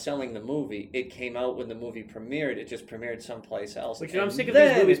point of selling the movie. It came out when the movie premiered. It just premiered someplace else. Which I'm And sick of these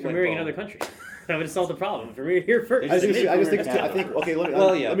then movies it went premiering in boom. other countries. That would have solved the problem. It premiered here first. I just think Premiered okay. Let me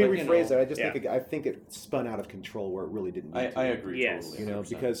Well, yeah, let me but, you rephrase know, that. I think it spun out of control where it really didn't. Need I to. agree. Yes. Totally, You know, 100%.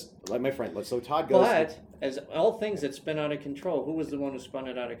 because like my friend, so Todd goes. But as all things that spin out of control, who was the one who spun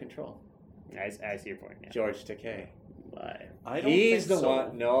it out of control? I see your point. Yeah. George Takei. Why? I don't He's think the so.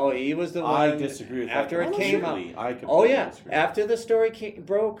 one. No, he was the one. I disagree with after that. it came out. Completely. I Oh completely yeah, disagree. after the story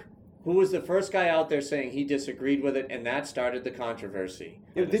broke, who was the first guy out there saying he disagreed with it, and that started the controversy?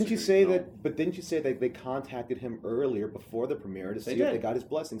 Yeah, I didn't you disagree, say no. that? But didn't you say that they contacted him earlier before the premiere to see They if they did. got his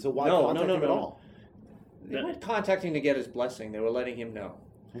blessing? So why No, contact no, him at no. all? They weren't contacting to get his blessing. They were letting him know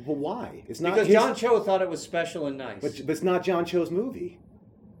Well, why? It's not because his, John Cho thought it was special and nice. but it's not John Cho's movie.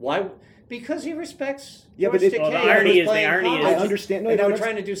 Why? Because he respects. Yeah, George but it- Takei, Well, the who irony was is- the playing irony is- college, I understand. No, and they no, were that's-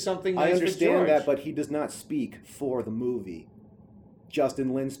 trying to do something I nice for understand George. that, but he does not speak for the movie.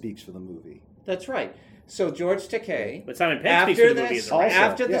 Justin Lin speaks for the movie. That's right. So George Takei. But Simon Pegg speaks for the movie as a Also, writer.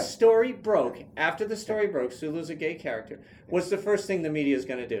 After yeah. the story broke, Sulu's a gay character. What's the first thing the media is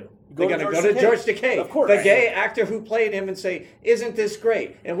going to do? Go They're to going to go to George George Takei. Takei, Of course. the gay actor who played him, and say, "Isn't this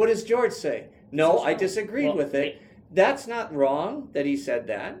great?" And what does George say? No, I disagreed Well, with it. That's not wrong that he said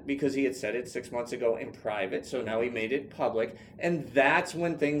that, because he had said it 6 months ago in private, so now he made it public, and that's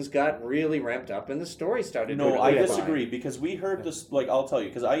when things got really ramped up and the story started to No, I solidify. disagree because we heard this. Like, I'll tell you,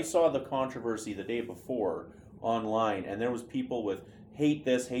 because I saw the controversy the day before online, and there was people with hate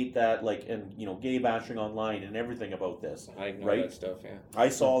this, hate that, like, and gay bashing online and everything about this. I ignore right? that stuff, yeah. I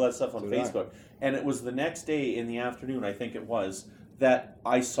saw all that stuff on So did I. Facebook, and it was the next day in the afternoon, I think it was, that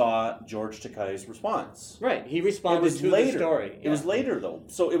I saw George Takei's response. Right, he It responded was to later. the story. It was later though,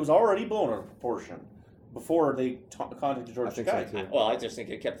 so it was already blown out of proportion before they contacted George I think so, Takei. too. Well, I just think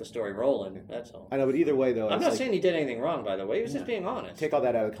it kept the story rolling, that's all. I know, but either way, though, I'm it's not like, saying he did anything wrong, by the way. He was just Yeah. being honest. take all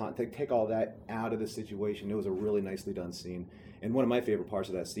that out of context. Take all that out of the situation. It was a really nicely done scene, and one of my favorite parts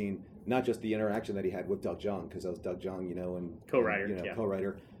of that scene, not just the interaction that he had with Doug Jung, because that was Doug Jung, and Co-writer, and, yeah.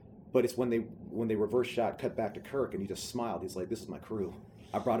 co-writer, but it's when they reverse shot, cut back to Kirk, and he just smiled. He's like, "This is my crew.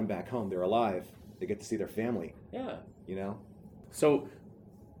 I brought him back home. They're alive. They get to see their family." Yeah. So,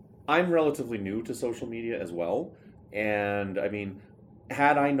 I'm relatively new to social media as well, and I mean,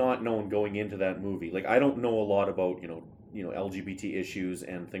 had I not known going into that movie, like I don't know a lot about LGBT issues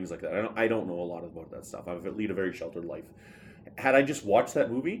and things like that. I don't know a lot about that stuff. I lead a very sheltered life. Had I just watched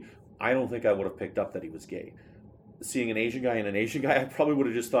that movie, I don't think I would have picked up that he was gay. Seeing an Asian guy and an Asian guy, I probably would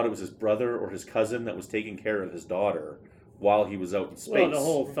have just thought it was his brother or his cousin that was taking care of his daughter while he was out in space. Well, the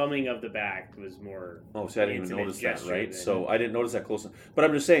whole thumbing of the back was more. Oh, see, I didn't even intimate notice that, gesture right? than- So I didn't notice that close. But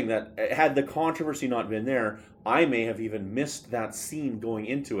I'm just saying that had the controversy not been there, I may have even missed that scene going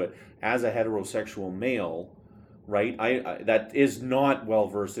into it as a heterosexual male, right? I that is not well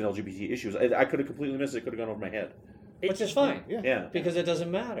versed in LGBT issues. I could have completely missed it. It could have gone over my head. Which is fine. Yeah. Yeah. Because it doesn't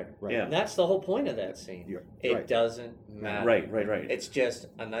matter. Right. Yeah. And that's the whole point of that scene. You're It right. doesn't matter. Right. It's just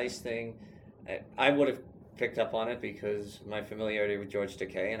a nice thing. I would have picked up on it because my familiarity with George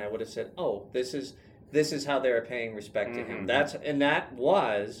Takei, and I would have said, "Oh, this is how they're paying respect to him." That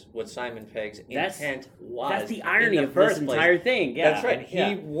was what Simon Pegg's intent was. That's the in irony the of first this place. entire thing. Yeah, That's right. Yeah.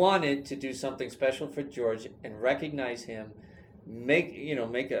 He wanted to do something special for George and recognize him, make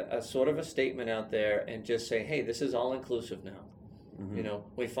a sort of a statement out there, and just say, "Hey, this is all inclusive now."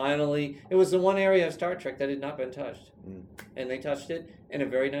 We finally, it was the one area of Star Trek that had not been touched. And they touched it in a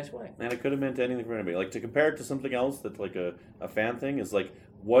very nice way. And it could have meant anything for anybody. Like, to compare it to something else that's like a fan thing is like,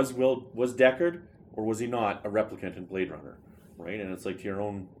 was Deckard or was he not a replicant in Blade Runner? Right? And it's like to your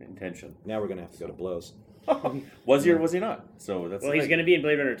own intention. Now we're gonna have to go to blows. Was he or was he not? So that's Well, the he's thing. going to be in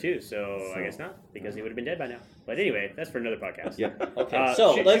Blade Runner 2, so I guess not, because he would have been dead by now. But anyway, that's for another podcast. Yeah. Okay,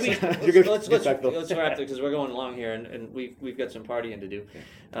 so should let's we- let's Get back to- wrap it because we're going along here, and we've got some partying to do.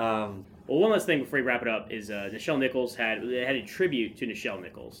 Well, one last thing before we wrap it up is Nichelle Nichols had a tribute to Nichelle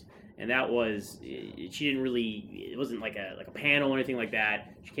Nichols, and that was she didn't really, it wasn't like a panel or anything like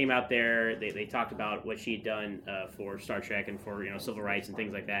that. She came out there, they talked about what she had done for Star Trek and for civil rights and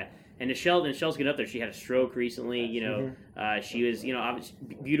things like that. And Nichelle's getting up there. She had a stroke recently. She was obviously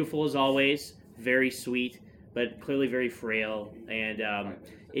beautiful as always, very sweet, but clearly very frail, and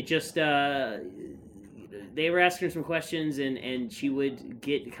it just. They were asking her some questions, and she would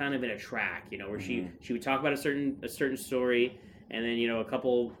get kind of in a track, where she would talk about a certain story, and then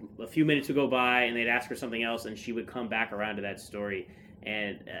a few minutes would go by, and they'd ask her something else, and she would come back around to that story,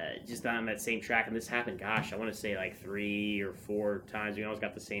 and just on that same track. And this happened, gosh, I want to say like 3 or 4 times. We always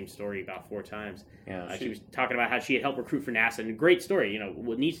got the same story about 4 times. Yeah, she was talking about how she had helped recruit for NASA, and a great story,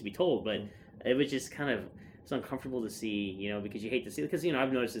 what needs to be told, but it was just kind of. it's uncomfortable to see, you know, because you hate to see, because, you know,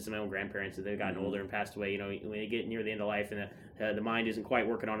 I've noticed this in my own grandparents that they've gotten older and passed away. You know, when they get near the end of life and the mind isn't quite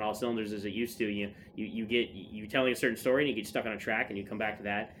working on all cylinders as it used to, you're telling a certain story and you get stuck on a track and you come back to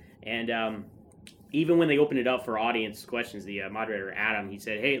that. And even when they opened it up for audience questions, the moderator Adam, he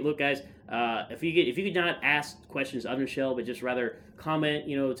said, "Hey, look, guys, if you could not ask questions of Michelle, but just rather comment,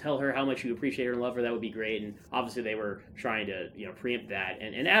 you know, tell her how much you appreciate her and love her, that would be great." And obviously, they were trying to, you know, preempt that.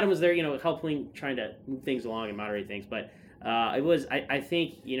 And Adam was there, you know, helping, trying to move things along and moderate things. But I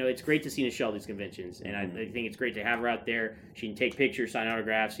think, you know, it's great to see Michelle at these conventions, and I think it's great to have her out there. She can take pictures, sign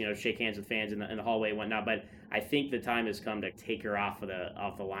autographs, you know, shake hands with fans in the hallway and whatnot. But I think the time has come to take her off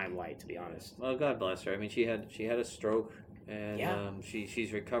the limelight, to be honest. Well, God bless her. I mean, she had a stroke, and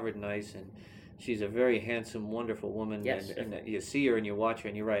she's recovered nice, and she's a very handsome, wonderful woman. Yes, and you see her and you watch her,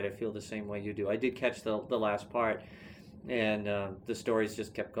 and you're right. I feel the same way you do. I did catch the last part, and the stories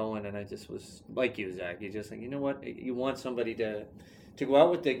just kept going, and I just was like you, Zach. You just think, you know what? You want somebody to go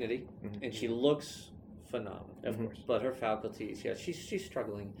out with dignity, and she looks phenomenal, of course. But her faculties, yeah, she's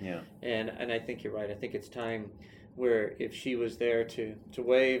struggling. Yeah. And I think you're right. I think it's time where if she was there to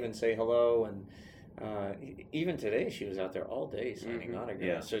wave and say hello, and even today she was out there all day signing autographs.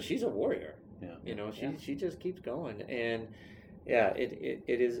 Yeah. So she's a warrior. Yeah. You know, she just keeps going, and yeah, it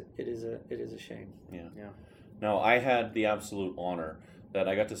is a shame. Yeah. Yeah. Now, I had the absolute honor that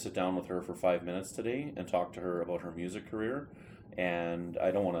I got to sit down with her for 5 minutes today and talk to her about her music career. And I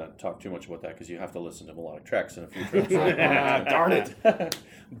don't want to talk too much about that because you have to listen to Melodic Treks in a few trips. Darn it.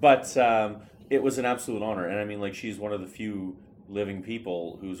 But it was an absolute honor. And I mean, like, she's one of the few living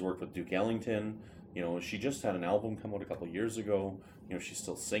people who's worked with Duke Ellington. You know, she just had an album come out a couple of years ago. You know, she's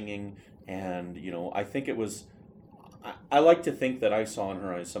still singing. And, you know, I think it was... I like to think that I saw in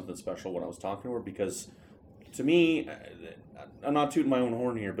her eyes something special when I was talking to her, because to me, I'm not tooting my own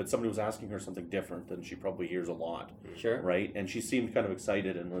horn here, but somebody was asking her something different than she probably hears a lot. Sure. Right? And she seemed kind of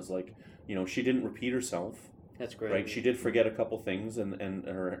excited and was like, you know, she didn't repeat herself. That's great. Right? She did forget a couple things, and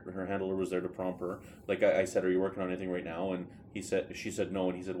her handler was there to prompt her. Like I said, "Are you working on anything right now?" And she said no,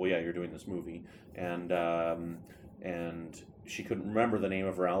 and he said, "Well, yeah, you're doing this movie." And she couldn't remember the name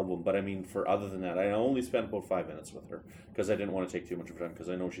of her album, but I mean, for other than that, I only spent about 5 minutes with her because I didn't want to take too much of her time because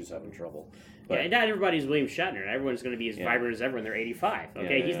I know she's having trouble. But, Yeah, and not everybody's William Shatner. Everyone's going to be as vibrant as ever when they're 85.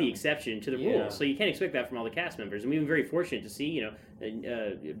 Okay, Yeah, he's the yeah. exception to the Yeah. rule, so you can't expect that from all the cast members. And we've been very fortunate to see, you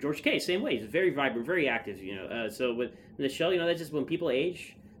know, George Takei, same way. He's very vibrant, very active. You know, so with Michelle, you know, that's just when people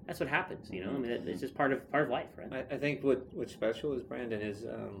age. That's what happens, you know. I mean, it's just part of life, right? I think what's special is, Brandon, is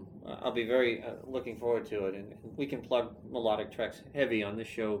I'll be very looking forward to it, and we can plug Melodic Treks heavy on this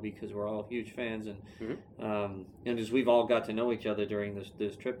show because we're all huge fans, and as we've all got to know each other during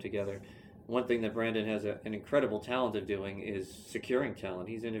this trip together, one thing that Brandon has an incredible talent of doing is securing talent.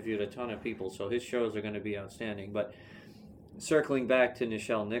 He's interviewed a ton of people, so his shows are going to be outstanding. But circling back to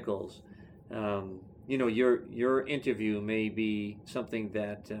Nichelle Nichols, you know, your interview may be something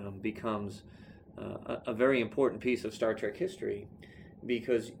that becomes a very important piece of Star Trek history,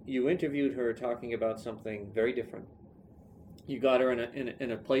 because you interviewed her talking about something very different. You got her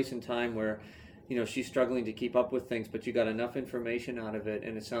in a place and time where, you know, she's struggling to keep up with things, but you got enough information out of it,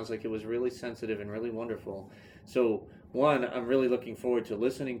 and it sounds like it was really sensitive and really wonderful. So, one, I'm really looking forward to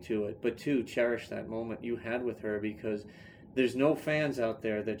listening to it, but two, cherish that moment you had with her, because there's no fans out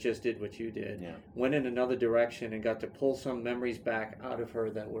there that just did what you did. Yeah. Went in another direction and got to pull some memories back out of her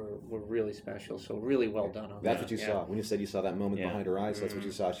that were really special. So really well done on that. That's what you saw. When you said you saw that moment behind her eyes, that's what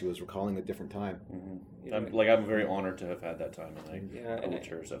you saw. She was recalling a different time. You know, I'm very honored to have had that time, and I will and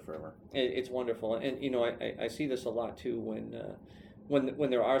cherish that forever. it's wonderful. And you know, I see this a lot too when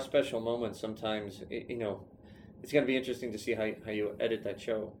there are special moments. Sometimes you know, it's going to be interesting to see how you edit that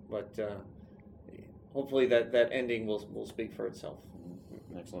show, but hopefully that ending will speak for itself.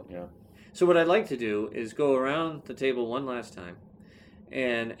 Excellent, yeah. So what I'd like to do is go around the table one last time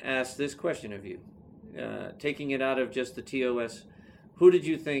and ask this question of you, taking it out of just the TOS. Who did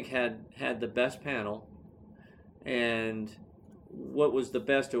you think had the best panel, and what was the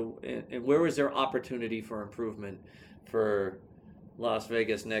best, and where was there opportunity for improvement for Las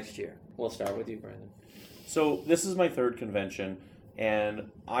Vegas next year? We'll start with you, Brandon. So this is my third convention, and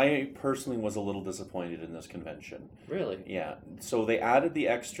I personally was a little disappointed in this convention. Really? Yeah. So they added the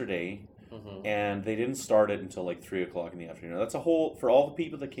extra day, and they didn't start it until like 3 o'clock in the afternoon. That's a whole, for all the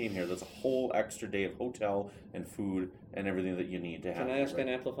people that came here, that's a whole extra day of hotel and food and everything that you need to have. Can I ask an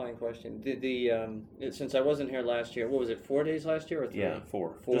amplifying question? Since I wasn't here last year, what was it, 4 days last year or 3? Yeah,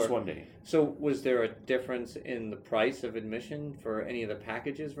 4. Four. Just one day. So was there a difference in the price of admission for any of the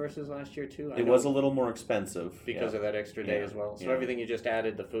packages versus last year too? It was a little more expensive. Because of that extra day as well. So everything you just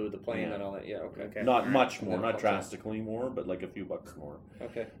added, the food, the plane, and all that. Yeah, okay. Not much more, not drastically more, but like a few bucks more.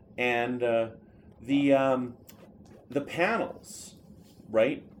 Okay. And the panels,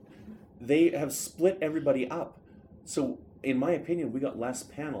 right? They have split everybody up. So, in my opinion, we got less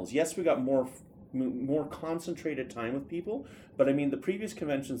panels. Yes, we got more concentrated time with people, but I mean, the previous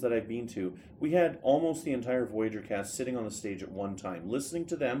conventions that I've been to, we had almost the entire Voyager cast sitting on the stage at one time. Listening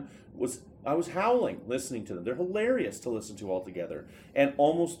to them I was howling listening to them. They're hilarious to listen to all together. And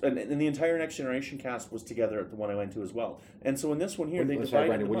the entire Next Generation cast was together at the one I went to as well. And so in this one here, they divided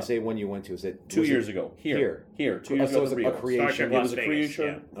Brandon, them when you up. say when you went to, is it 2 years ago? Here. 2 years ago. So it was a creation. It was a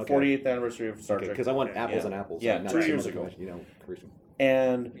creation. 48th anniversary of Star Trek. Because I want apples and apples. Yeah, not 2 years ago. Creation.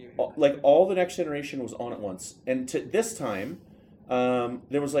 And like all the Next Generation was on at once. And this time,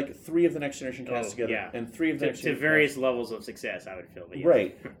 there was like 3 of the Next Generation cast together, and 3 of the Next to Generation various levels of success, I would feel. But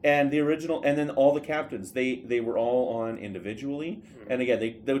right. And the original, and then all the captains, they were all on individually, and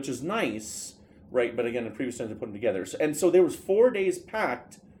again, which is nice, right? But again, in previous times they put them together, so there was 4 days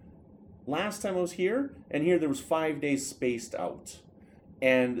packed. Last time I was here, and here there was 5 days spaced out,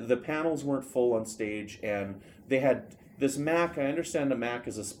 and the panels weren't full on stage, and they had this Mac. I understand the Mac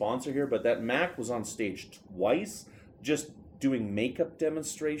is a sponsor here, but that Mac was on stage twice, just doing makeup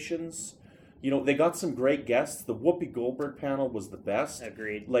demonstrations. You know, they got some great guests. The Whoopi Goldberg panel was the best.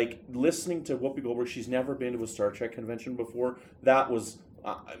 Agreed. Like, listening to Whoopi Goldberg, she's never been to a Star Trek convention before. That was,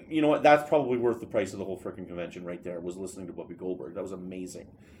 you know what, that's probably worth the price of the whole freaking convention right there, was listening to Whoopi Goldberg. That was amazing,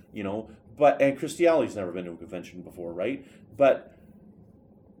 you know. And Christy Alley's never been to a convention before, right? But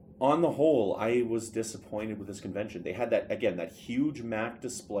on the whole, I was disappointed with this convention. They had that huge Mac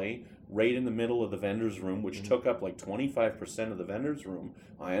display right in the middle of the vendor's room, which took up like 25% of the vendor's room.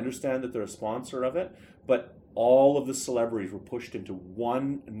 I understand that they're a sponsor of it, but all of the celebrities were pushed into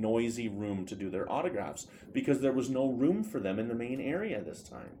one noisy room to do their autographs because there was no room for them in the main area this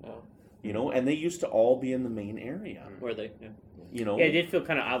time. Oh. You know, and they used to all be in the main area. Were they? Yeah. You know, yeah, it did feel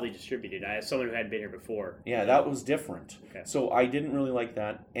kind of oddly distributed. As someone who hadn't been here before. Yeah, that was different. Okay. So I didn't really like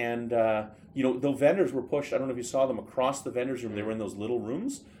that. And, you know, the vendors were pushed. I don't know if you saw them across the vendors room. They were in those little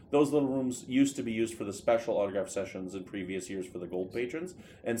rooms. Those little rooms used to be used for the special autograph sessions in previous years for the gold patrons.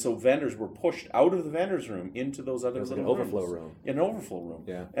 And so vendors were pushed out of the vendors room into those other little rooms. Overflow room. An overflow room.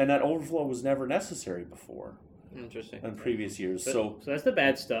 Yeah. And that overflow was never necessary before. Interesting. In previous years. So that's the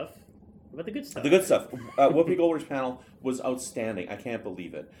bad stuff. What about the good stuff? The good stuff. Whoopi Goldberg's panel was outstanding. I can't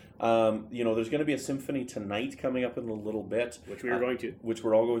believe it. You know, there's going to be a symphony tonight coming up in a little bit. Which we are going to. Which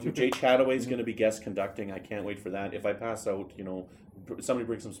we're all going to. Jay Chataway is going to be guest conducting. I can't wait for that. If I pass out, you know, somebody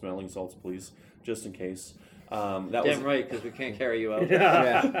bring some smelling salts, please, just in case. Damn right, because we can't carry you out.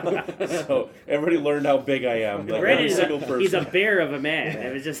 Yeah. So everybody learned how big I am. Like every single person. He's a bear of a man.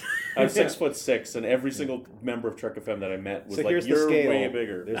 It was just. I'm 6'6", and every single member of Trek FM that I met was so like, here's "You're the scale. way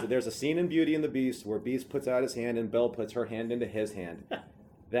bigger." There's a scene in Beauty and the Beast where Beast puts out his hand and Belle puts her hand into his hand.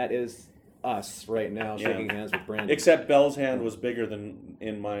 That is us right now shaking hands with Brandon. Except Belle's hand was bigger than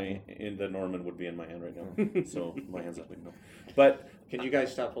than Norman would be in my hand right now. So my hand's not big enough. But can you guys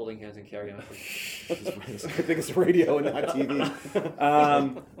stop holding hands and carry on? I think it's radio and not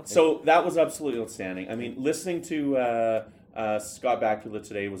TV. So that was absolutely outstanding. I mean, listening to Scott Bakula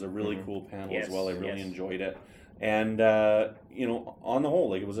today was a really cool panel as well. I really enjoyed it. And, you know, on the whole,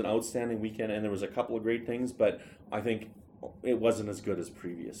 like, it was an outstanding weekend, and there was a couple of great things, but I think it wasn't as good as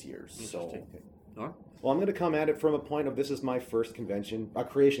previous years. So, Nor? Well, I'm going to come at it from a point of this is my first convention, a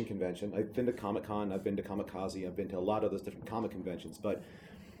creation convention. I've been to Comic-Con, I've been to Kamikaze, I've been to a lot of those different comic conventions, but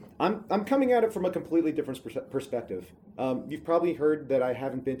I'm coming at it from a completely different perspective. You've probably heard that I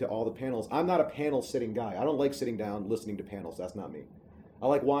haven't been to all the panels. I'm not a panel sitting guy. I don't like sitting down listening to panels. That's not me. I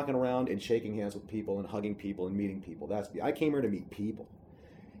like walking around and shaking hands with people and hugging people and meeting people. That's me. I came here to meet people.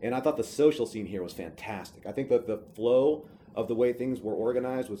 And I thought the social scene here was fantastic. I think that the flow of the way things were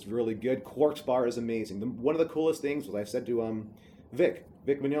organized was really good. Quark's Bar is amazing. One of the coolest things was I said to Vic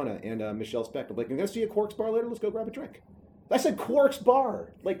Mignogna and Michelle Speck, I'm like, you're going to see a Quark's Bar later? Let's go grab a drink. I said Quark's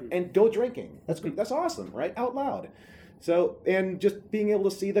Bar, and go drinking. That's awesome, right? Out loud. So, and just being able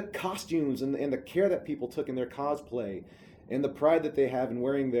to see the costumes and the care that people took in their cosplay and the pride that they have in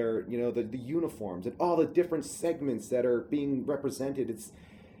wearing their, you know, the uniforms and all the different segments that are being represented.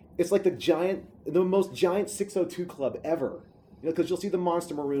 It's like the most giant 602 club ever. Because you'll see the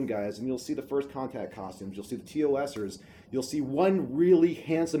Monster Maroon guys, and you'll see the First Contact costumes, you'll see the TOSers, you'll see one really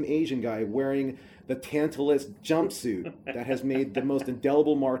handsome Asian guy wearing the Tantalus jumpsuit that has made the most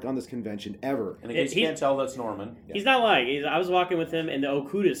indelible mark on this convention ever. And in case you can't tell, that's Norman. He's not lying. I was walking with him, and the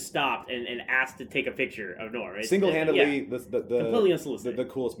Okudas stopped and asked to take a picture of Norm. Single-handedly, completely unsolicited. The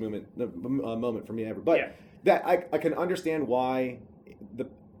coolest moment for me ever. But that I can understand why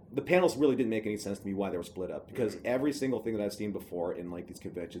the panels really didn't make any sense to me why they were split up, because every single thing that I've seen before in like these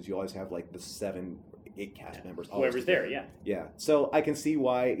conventions, you always have like the 7, 8 cast members. Whoever's there, Yeah. So I can see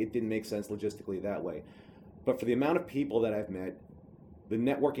why it didn't make sense logistically that way. But for the amount of people that I've met, the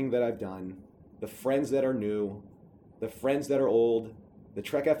networking that I've done, the friends that are new, the friends that are old, the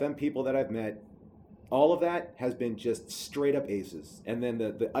Trek FM people that I've met, all of that has been just straight up aces. And then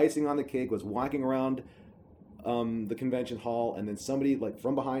the icing on the cake was walking around the convention hall, and then somebody like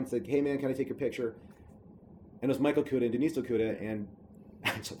from behind said, "Hey man, can I take your picture?" And it was Michael Kuda and Denise Okuda, and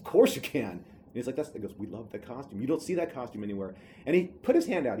I said, "Of course you can." And he's like, he goes, "We love that costume. You don't see that costume anywhere." And he put his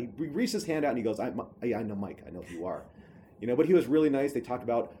hand out. He reached his hand out, and he goes, I know Mike. I know who you are." But he was really nice. They talked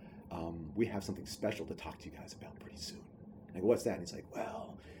about, we have something special to talk to you guys about pretty soon. And I go, "What's that?" And he's like,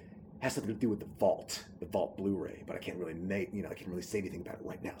 "Well, it has something to do with the Vault Blu-ray, but I can't really I can't really say anything about it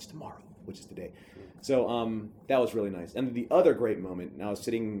right now. It's tomorrow, which is today." So that was really nice. And the other great moment, I was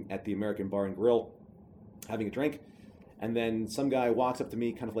sitting at the American Bar and Grill having a drink, and then some guy walks up to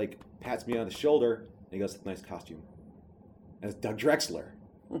me, kind of like pats me on the shoulder, and he goes, "Nice costume." And it's Doug Drexler.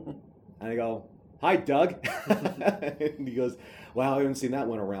 And I go, "Hi, Doug." And he goes, "Wow, I haven't seen that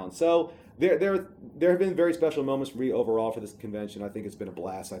one around." So there have been very special moments for me overall for this convention. I think it's been a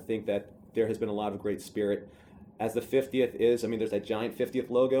blast. I think that there has been a lot of great spirit. As the 50th is, there's that giant 50th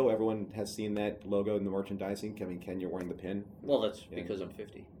logo. Everyone has seen that logo in the merchandising. Ken, you're wearing the pin. Well, that's because I'm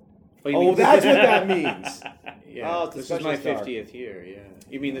 50. Oh, that's what that means. Yeah, it's this is my 50th year. Yeah,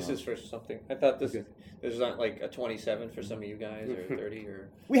 you mean this is for something? I thought this is not like a 27 for some of you guys, or 30, or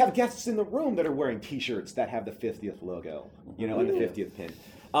we have guests in the room that are wearing T-shirts that have the 50th logo, and the 50th pin.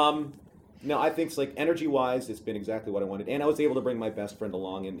 No, I think it's like energy-wise, it's been exactly what I wanted, and I was able to bring my best friend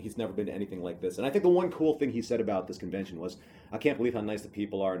along, and he's never been to anything like this. And I think the one cool thing he said about this convention was, "I can't believe how nice the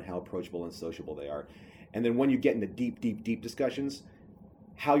people are and how approachable and sociable they are." And then when you get into deep discussions,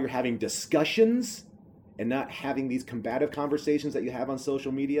 how you're having discussions and not having these combative conversations that you have on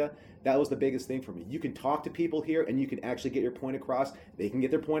social media, that was the biggest thing for me. You can talk to people here, and you can actually get your point across. They can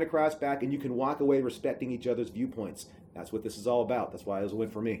get their point across back, and you can walk away respecting each other's viewpoints. That's what this is all about. That's why it was a win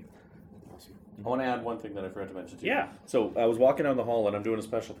for me. I want to add one thing that I forgot to mention to you. Yeah. So I was walking down the hall, and I'm doing a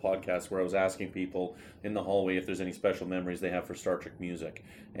special podcast where I was asking people in the hallway if there's any special memories they have for Star Trek music,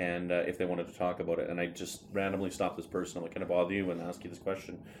 and if they wanted to talk about it. And I just randomly stopped this person. I'm like, "Can I bother you and ask you this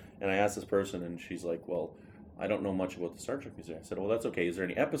question?" And I asked this person, and she's like, "Well, I don't know much about the Star Trek music." I said, "Well, that's okay. Is there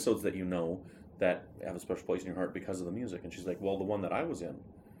any episodes that you know that have a special place in your heart because of the music?" And she's like, "Well, the one that I was in."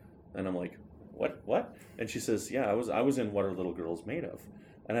 And I'm like, What? And she says, "Yeah, I was in What Are Little Girls Made Of?"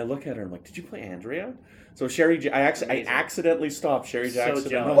 And I look at her and I'm like, "Did you play Andrea?" So I accidentally stopped Sherry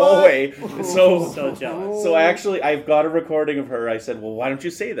Jackson in the hallway. So jealous. So I've got a recording of her. I said, "Well, why don't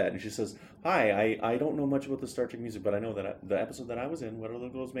you say that?" And she says, "Hi, I don't know much about the Star Trek music, but I know that the episode that I was in, What Are Little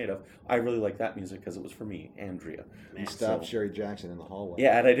Girls Made Of, I really like that music because it was for me, Andrea." You stopped Sherry Jackson in the hallway.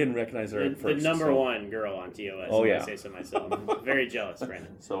 Yeah, and I didn't recognize her at first. The number one girl on TOS. Oh, yeah. I say so myself. I'm very jealous,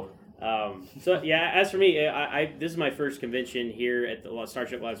 Brandon. So yeah, as for me, I this is my first convention here at the Star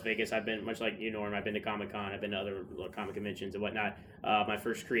Trek Las Vegas. I've been, much like you, Norm, I've been to Comic-Con, I've been to other comic conventions and whatnot. My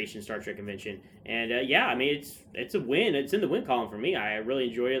first creation Star Trek convention, and it's a win. It's in the win column for me. I really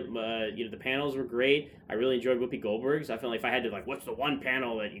enjoyed it. The panels were great. I really enjoyed Whoopi Goldberg's. I felt like if I had to what's the one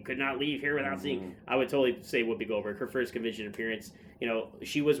panel that you could not leave here without seeing, I would totally say Whoopi Goldberg. Her first convention appearance.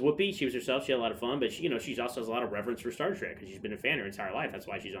 She was Whoopi. She was herself. She had a lot of fun, but she also has a lot of reverence for Star Trek because she's been a fan her entire life. That's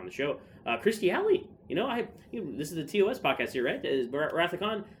why she's on the show. Christy Alley. This is the TOS podcast here, right?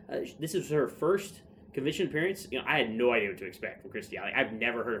 Rathacon. This is her first convention appearance. I had no idea what to expect from Christy Alley. I've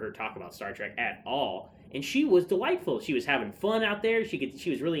never heard her talk about Star Trek at all, and she was delightful. She was having fun out there. She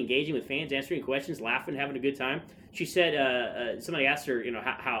was really engaging with fans, answering questions, laughing, having a good time. She said, somebody asked her,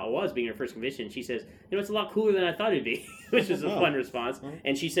 how it was being her first convention. She says, it's a lot cooler than I thought it'd be, which is a fun response.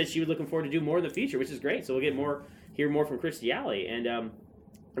 And she said she was looking forward to do more in the future, which is great. So we'll hear more from Christy Alley. And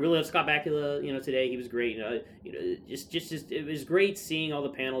I really love Scott Bakula, today. He was great. Just it was great seeing all the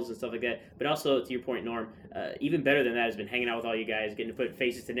panels and stuff like that. But also, to your point, Norm, even better than that has been hanging out with all you guys, getting to put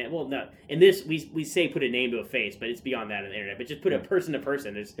faces to name. Well, no, in this we say put a name to a face, but it's beyond that on the internet. But just put a person to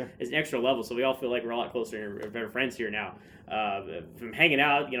person. There's an extra level, so we all feel like we're a lot closer and better friends here now. From hanging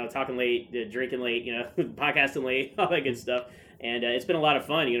out, talking late, drinking late, podcasting late, all that good stuff. And it's been a lot of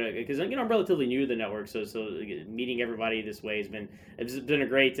fun, because I'm relatively new to the network, so meeting everybody this way it's been a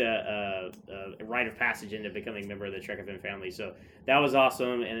great rite of passage into becoming a member of the Trek FM family. So that was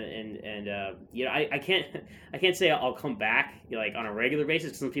awesome, and I can't say I'll come back like on a regular basis,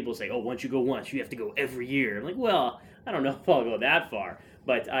 because some people say, oh, once you go once, you have to go every year. I'm like, well, I don't know if I'll go that far,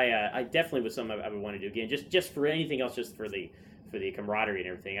 but I definitely was something I would want to do again, just for anything else, just for the camaraderie and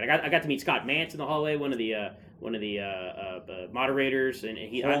everything. And I got to meet Scott Mantz in the hallway, one of the moderators, and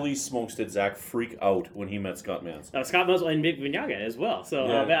he. Holy smokes! Did Zach freak out when he met Scott Mantz? Scott Mantz and Mick Vignaga as well. So,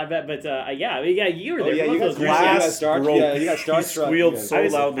 yeah. You were there. You got starstruck. Squealed so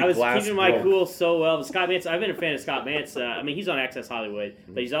loudly. I was glass keeping my broke. cool so well. But Scott Mantz, I've been a fan of Scott Mantz. He's on Access Hollywood,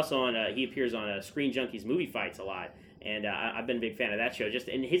 but he's also on. He appears on Screen Junkies Movie Fights a lot. And I've been a big fan of that show.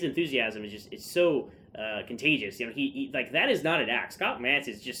 And his enthusiasm is it's so contagious. He like that is not an act. Scott Mantz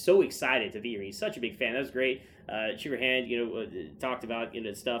is just so excited to be here. He's such a big fan. That was great. Shook your hand. Talked about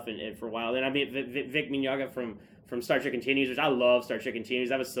stuff and for a while. Then I mean Vic Mignogna from Star Trek Continues, which I love. Star Trek Continues.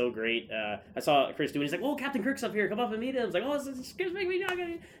 That was so great. I saw Chris doing. He's like, "Oh, Captain Kirk's up here. Come up and meet him." I was like, "Oh, it's Vic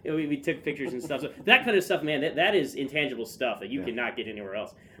Mignogna." We took pictures and stuff. So that kind of stuff, man. That is intangible stuff that you cannot get anywhere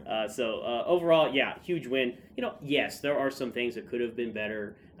else. Overall, yeah, huge win. Yes, there are some things that could have been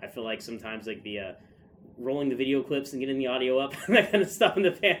better. I feel like sometimes like the rolling the video clips and getting the audio up, that kind of stuff in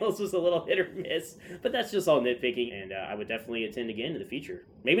the panels was a little hit or miss. But that's just all nitpicking, and I would definitely attend again in the future.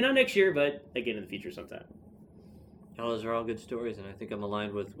 Maybe not next year, but again in the future sometime. Oh, those are all good stories, and I think I'm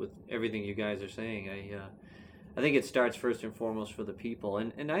aligned with everything you guys are saying. I think it starts first and foremost for the people,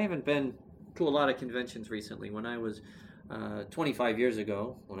 and I haven't been to a lot of conventions recently. When I was 25 years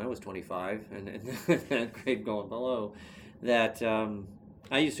ago, when I was 25, and that grade going below, that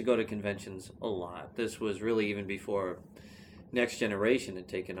I used to go to conventions a lot. This was really even before Next Generation had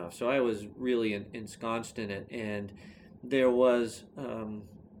taken off, so I was really ensconced in it, and there was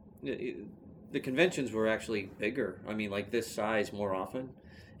the conventions were actually bigger. I mean, like this size more often.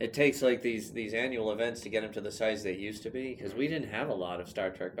 It takes like these annual events to get them to the size they used to be, because we didn't have a lot of Star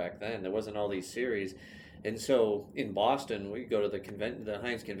Trek back then. There wasn't all these series. And so in Boston, we go to the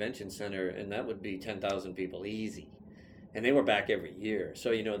Heinz Convention Center, and that would be 10,000 people easy. And they were back every year.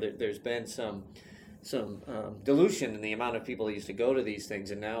 So, there's been some dilution in the amount of people that used to go to these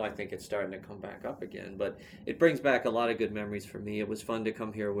things, and now I think it's starting to come back up again. But it brings back a lot of good memories for me. It was fun to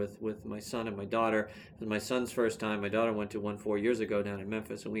come here with my son and my daughter. It was my son's first time. My daughter went to one 4 years ago down in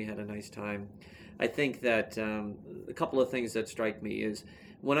Memphis, and we had a nice time. I think that a couple of things that strike me is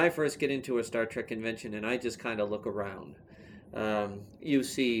when I first get into a Star Trek convention and I just kind of look around, you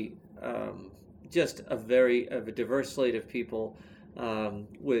see just a diverse slate of people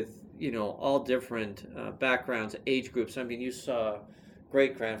with all different backgrounds, age groups. I mean, you saw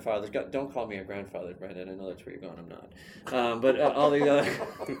great grandfathers. Don't call me a grandfather, Brendan. I know that's where you're going. I'm not. But all the other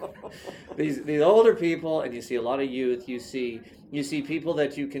these older people, and you see a lot of youth. You see people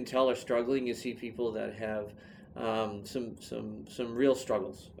that you can tell are struggling. You see people that have some real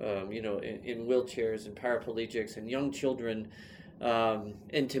struggles. In wheelchairs and paraplegics and young children.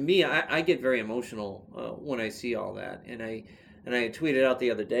 And to me, I get very emotional when I see all that, and I tweeted out the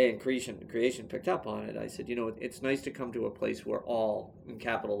other day, and Creation picked up on it. I said, it's nice to come to a place where all, in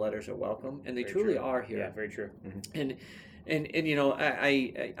capital letters, are welcome, and they very truly true. Are here. Yeah, very true. Mm-hmm. And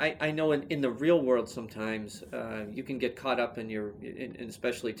I know in the real world sometimes you can get caught up in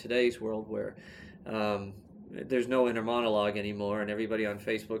especially today's world where there's no inner monologue anymore, and everybody on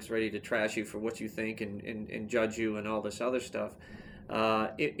Facebook's ready to trash you for what you think and judge you and all this other stuff.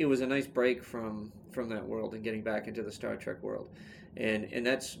 It was a nice break from that world and getting back into the Star Trek world. And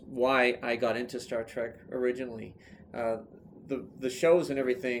that's why I got into Star Trek originally. The shows and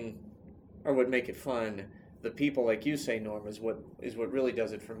everything are what make it fun. The people, like you say, Norm, is what really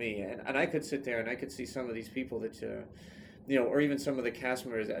does it for me. And I could sit there and I could see some of these people that, or even some of the cast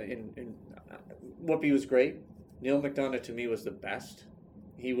members. In Whoopi was great. Neil McDonough, to me, was the best.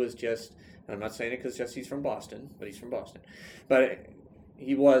 He was just, and I'm not saying it because he's from Boston, but he's from Boston. But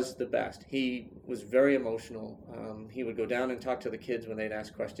he was the best. He was very emotional. He would go down and talk to the kids when they'd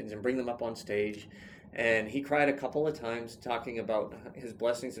ask questions and bring them up on stage. And he cried a couple of times talking about his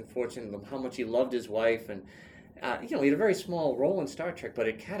blessings and fortune, and how much he loved his wife. And, he had a very small role in Star Trek, but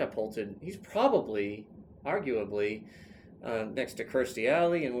it catapulted. He's probably, arguably, next to Kirstie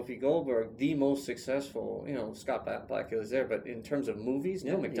Alley and Whoopi Goldberg, the most successful. Scott Bakula was there, but in terms of movies,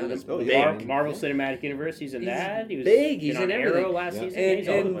 Neil McDonough's big. Marvel Cinematic Universe, he's in that. He was big. He's in Arrow last season. He's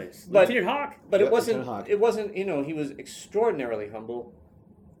all over the place. But, Lieutenant Hawk. But it wasn't. He was extraordinarily humble.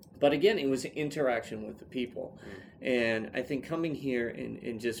 But again, it was interaction with the people. And I think coming here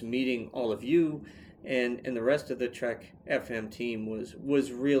and just meeting all of you and the rest of the Trek FM team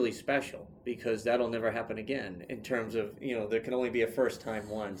was really special, because that'll never happen again, in terms of, there can only be a first time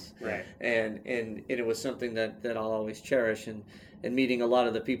once. Right. And it was something that I'll always cherish, and meeting a lot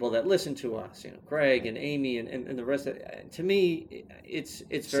of the people that listen to us, Greg and Amy and the rest of it. To me, it's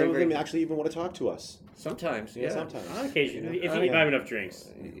very, Some of very, them actually even want to talk to us. sometimes, yeah. Sometimes. On occasion, if you yeah. have enough drinks.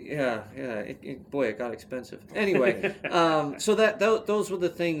 Yeah. Boy, it got expensive. Anyway, so those were the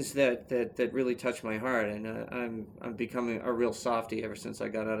things that really touched my heart, and I'm becoming a real softie ever since I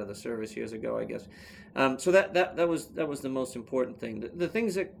got out of the service years ago, I guess. So that was the most important thing. The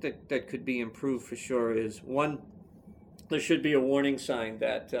things that could be improved for sure is, one, there should be a warning sign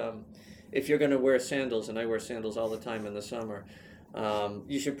that if you're going to wear sandals, and I wear sandals all the time in the summer,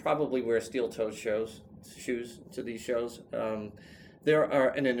 you should probably wear steel-toed shoes to these shows. There are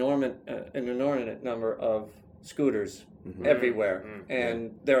an inordinate number of scooters everywhere,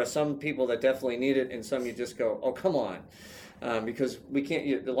 and there are some people that definitely need it, and some you just go, oh, come on, because we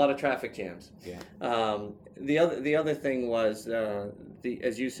can't. A lot of traffic jams. Yeah. The other thing was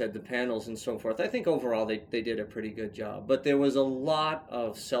as you said, the panels and so forth. I think overall they did a pretty good job, but there was a lot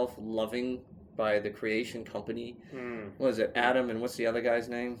of self-loving by the creation company. What was it, Adam, and what's the other guy's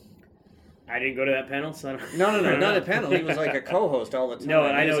name? I didn't go to that panel, so I don't, No, not a panel. He was like a co-host all the time. No,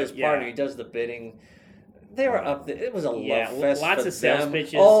 I know, He's his partner. He does the bidding. They were up there. It was a love fest. Lots for of sales them.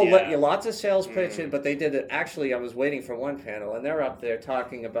 pitches. Oh, yeah. lots of sales pitches, but they did it. Actually, I was waiting for one panel, and they're up there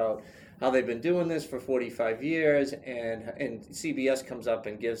talking about how they've been doing this for 45 years, and CBS comes up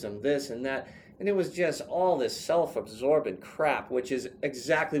and gives them this and that. And it was just all this self-absorbent crap, which is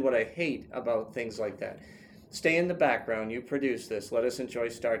exactly what I hate about things like that. Stay in the background. You produce this. Let us enjoy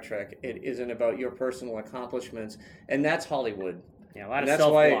Star Trek. It isn't about your personal accomplishments, and that's Hollywood. Yeah, a lot of And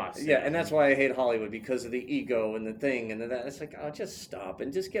self-loss. yeah, and that's why I hate Hollywood, because of the ego and the thing and that. It's like, oh, just stop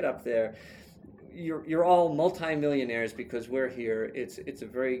and just get up there. You're all multimillionaires because we're here. It's a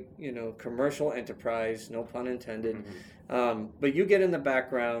very commercial enterprise, no pun intended. But you get in the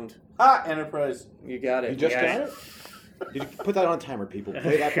background. Enterprise. You got it. You just Yes. got it? Did you put that on a timer, people?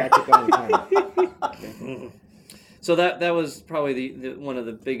 Play that back, put that on a timer. So that was probably the one of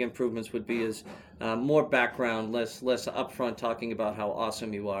the big improvements would be is more background, less upfront talking about how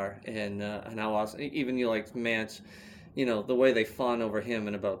awesome you are and how awesome. Even like Mance, the way they fawn over him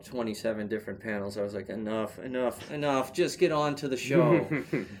in about 27 different panels. I was like, enough. Just get on to the show.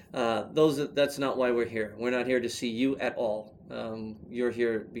 That's not why we're here. We're not here to see you at all. You're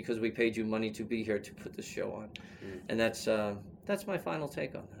here because we paid you money to be here to put this show on, and that's my final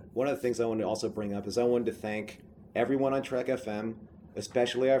take on that. One of the things I wanted to also bring up is I wanted to thank everyone on Trek FM,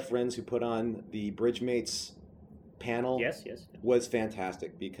 especially our friends who put on the Bridgemates panel. Yes. Was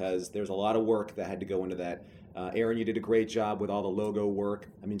fantastic, because there's a lot of work that had to go into that. Aaron, you did a great job with all the logo work.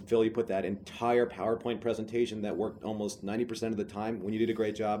 I mean, Phil, you put that entire PowerPoint presentation that worked almost 90% of the time when you did a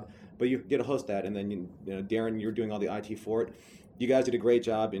great job. But you did host that, and then Darren, you're doing all the IT for it. You guys did a great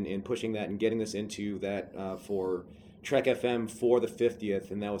job in pushing that and getting this into that for Trek FM for the 50th,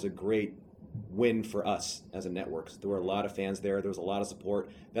 and that was a great win for us as a network. There were a lot of fans there. There was a lot of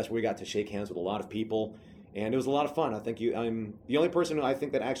support. That's where we got to shake hands with a lot of people, and it was a lot of fun. I think I'm the only person who I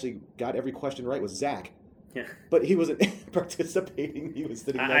think that actually got every question right was Zach. Yeah. But he wasn't participating. He was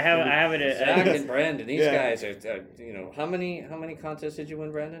sitting. I have it. Zach and Brandon, these Yeah. guys are, how many contests did you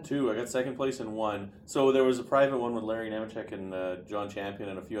win, Brandon? 2. I got second place in 1. So there was a private one with Larry Nemechek and John Champion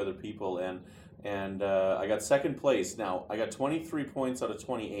and a few other people, and I got second place. Now, I got 23 points out of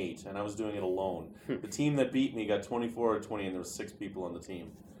 28, and I was doing it alone. The team that beat me got 24 out of 20, and there was 6 people on the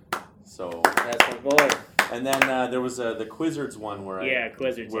team. So That's my boy. and then there was the Quizzards one where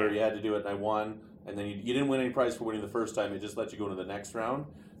Quizzards, where yeah. you had to do it, and I won. And then you didn't win any prize for winning the first time. It just let you go to the next round.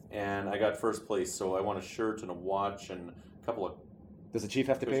 And I got first place, so I won a shirt and a watch and a couple of... Does the chief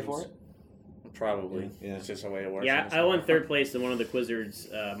have to pay for it? Probably. Yeah. It's just the way it works. Yeah, I won third place in one of the Quizzards.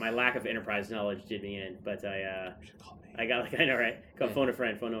 My lack of enterprise knowledge did me in, but I got I know, right? Phone a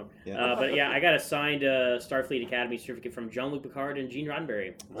friend, phone over. Yeah. But yeah, I got a signed Starfleet Academy certificate from Jean-Luc Picard and Gene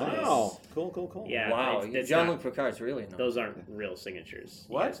Roddenberry. Wow. Cool. Yeah. Wow, that's Jean-Luc Picard's really nice. Those aren't real signatures.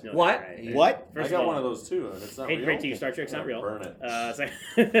 You What? guys know What? that, right? What? I First got of all, one of those too, and it's not Hey, real. great to you, Star Trek's not real. Burn it. It's like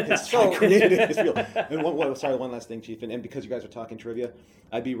It's not created. It's real. And one last thing, Chief, and because you guys are talking trivia,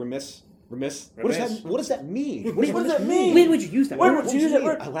 I'd be remiss. What does that mean? What does that mean? When would you use that? When word? would you use that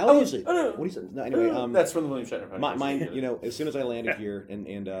word? How do you use it? What do you say? No, anyway, That's from the William Shatner podcast. mine, as soon as I landed here,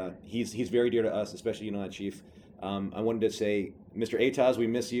 and he's very dear to us, especially Chief. I wanted to say, Mr. Ataz, we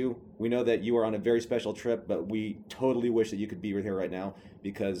miss you. We know that you are on a very special trip, but we totally wish that you could be here right now,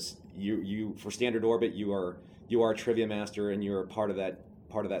 because you for Standard Orbit, you are a trivia master, and you're a part of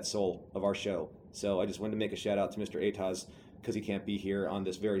that soul of our show. So I just wanted to make a shout out to Mr. Ataz because he can't be here on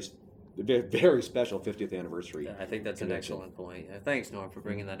this very, very special 50th anniversary. I think that's convention. an excellent point. Thanks, Norm, for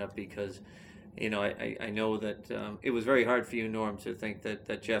bringing that up because, I know that it was very hard for you, Norm, to think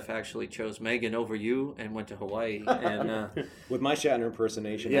that Jeff actually chose Megan over you and went to Hawaii. And With my Shatner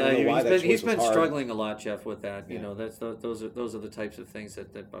impersonation, yeah, I don't know why he's been hard. struggling a lot, Jeff, with that. Yeah. Those are the types of things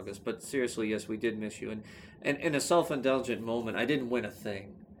that bug us. But seriously, yes, we did miss you. And in a self-indulgent moment, I didn't win a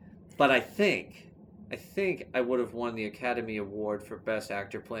thing, but I think I would have won the Academy Award for Best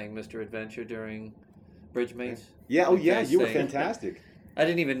Actor playing Mr. Adventure during Bridgemates. Yeah, oh yeah, you were Thing. fantastic. I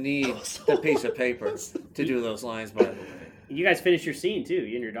didn't even need the piece of paper to do those lines, by the way. You guys finished your scene too,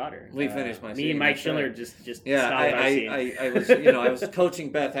 you and your daughter. We finished my scene. Me and Mike that's Schindler right. just Yeah, stopped our scene. I was I was coaching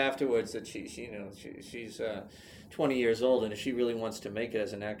Beth afterwards that she's 20 years old, and if she really wants to make it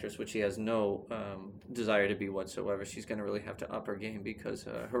as an actress, which she has no desire to be whatsoever, she's going to really have to up her game because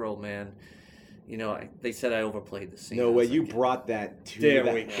her old man. They said I overplayed the scene. No way, you brought that to There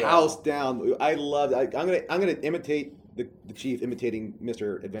the we go. house down. I loved. I'm gonna imitate the chief imitating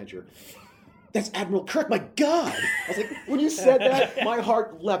Mr. Adventure. That's Admiral Kirk. My God! I was like, when you said that, my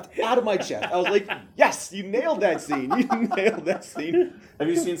heart leapt out of my chest. I was like, yes, you nailed that scene. You nailed that scene. Have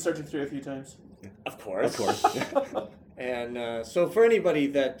you seen Star Trek 3 a few times? Of course. Of course. And so for anybody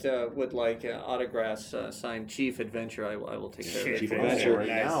that would like autographs signed Chief Adventure, I will take care of it. Chief for you. Adventure right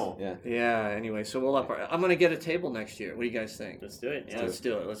Nice. now. Yeah. Yeah, anyway, so we'll up our... I'm going to get a table next year. What do you guys think? Let's do it. Yeah. Let's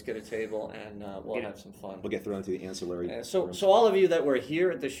do it. Let's get a table and we'll Get it. have some fun. We'll get thrown into the ancillary. So room. all of you that were here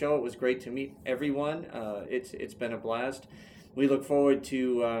at the show, it was great to meet everyone. It's been a blast. We look forward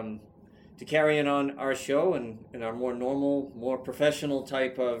to carrying on our show and our more normal, more professional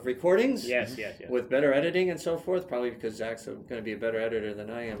type of recordings. Yes. With better editing and so forth, probably because Zach's going to be a better editor than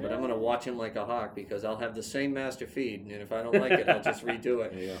I am. But I'm going to watch him like a hawk because I'll have the same master feed, and if I don't like it, I'll just redo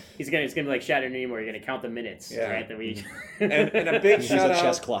it. There you go. It's gonna be like Shatner Name, where you're gonna count the minutes, Yeah. right? That we And a big Use shout a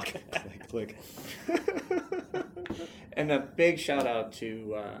chess out, clock. Click. and a big shout out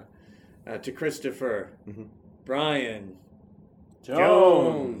to Christopher, Brian,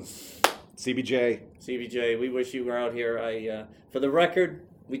 Jones. CBJ. CBJ, we wish you were out here. For the record,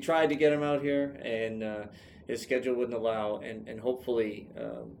 we tried to get him out here, and his schedule wouldn't allow. And hopefully,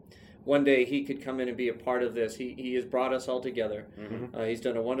 one day he could come in and be a part of this. He has brought us all together. He's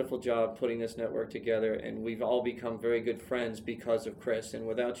done a wonderful job putting this network together, and we've all become very good friends because of Chris. And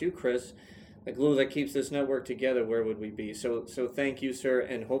without you, Chris, the glue that keeps this network together, where would we be? So thank you, sir,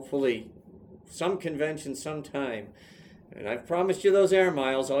 and hopefully some convention sometime. And I've promised you those air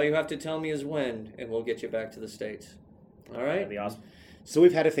miles. All you have to tell me is when, and we'll get you back to the States. All right? That'd be awesome. So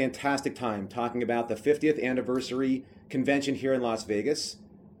we've had a fantastic time talking about the 50th anniversary convention here in Las Vegas.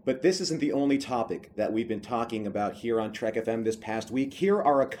 But this isn't the only topic that we've been talking about here on Trek FM this past week. Here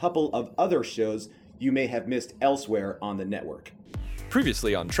are a couple of other shows you may have missed elsewhere on the network.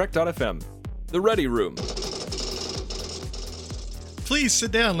 Previously on Trek.fm, The Ready Room. Please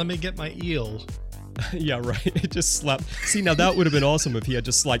sit down. Let me get my eel. Yeah, right. It just slapped. See, now that would have been awesome if he had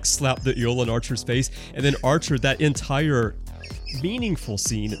just like slapped the eel in Archer's face, and then Archer, that entire meaningful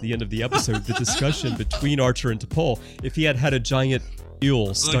scene at the end of the episode, the discussion between Archer and T'Pol, if he had had a giant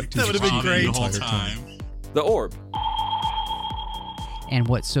eel stuck to that his would have been cheek great the the whole entire time. time. The Orb. And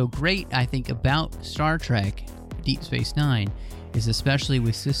what's so great, I think, about Star Trek Deep Space Nine is, especially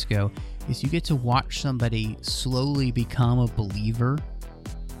with Cisco, is you get to watch somebody slowly become a believer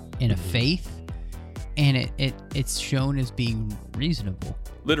in a faith, and it's shown as being reasonable.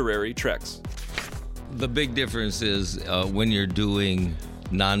 Literary Treks. The big difference is when you're doing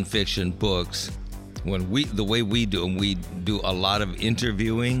nonfiction books, the way we do a lot of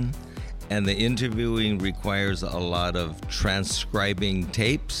interviewing, and the interviewing requires a lot of transcribing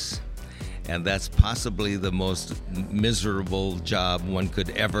tapes, and that's possibly the most miserable job one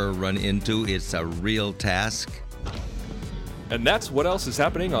could ever run into. It's a real task. And that's what else is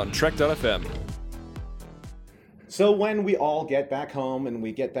happening on Trek.fm. So when we all get back home and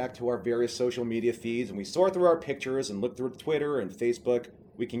we get back to our various social media feeds and we sort through our pictures and look through Twitter and Facebook,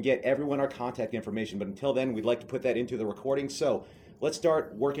 we can get everyone our contact information. But until then, we'd like to put that into the recording. So let's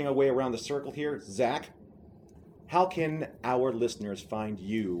start working our way around the circle here. Zach, how can our listeners find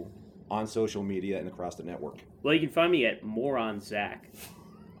you on social media and across the network? Well, you can find me at More on Zach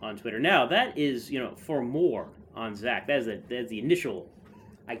on Twitter. Now, that is, for More on Zach. That's the initial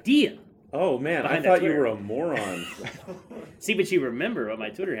idea Oh man, I Behind that thought you Twitter. were a moron. See, but you remember what my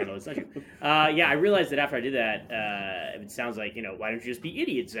Twitter handle is, don't you? Yeah, I realized that after I did that, it sounds like, why don't you just be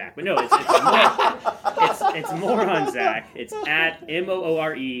idiot Zach? But no, it's Moron Zach. It's at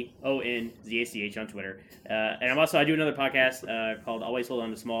MOOREONZACH on Twitter. And I do another podcast called Always Hold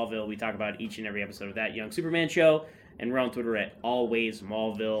On to Smallville. We talk about each and every episode of that Young Superman show, and we're on Twitter at Always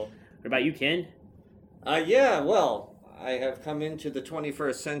Smallville. What about you, Ken? Yeah, well, I have come into the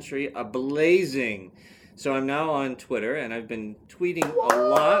 21st century a-blazing. So I'm now on Twitter, and I've been tweeting a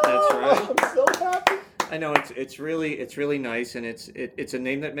lot. That's right. I'm so happy. I know it's really nice, and it's a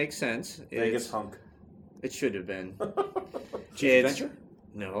name that makes sense. Vegas Hunk. It should have been. Adventure?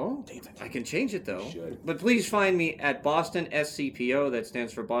 No, I can change it though. Should. But please find me at Boston SCPO. That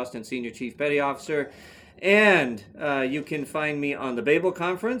stands for Boston Senior Chief Petty Officer. And you can find me on the Babel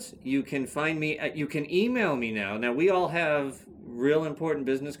Conference. You can find me you can email me now. Now, we all have real important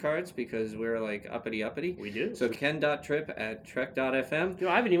business cards because we're like uppity. We do. So ken.trip@trek.fm.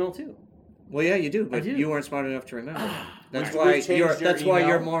 I have an email too. Well, yeah, you do, but do. you weren't smart enough to remember. That's We've why changed you're. your That's why email.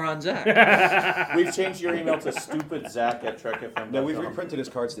 you're moron Zach. We've changed your email to stupidZach@TrekFM.com. No, we've reprinted his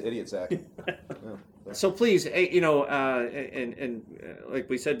cards to Idiot Zach. So please, and like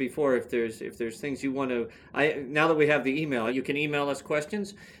we said before, if there's things you want to, now that we have the email, you can email us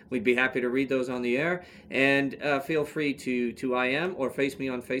questions. We'd be happy to read those on the air, and feel free to IM or face me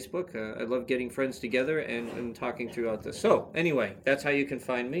on Facebook. I love getting friends together and talking throughout this. So anyway, that's how you can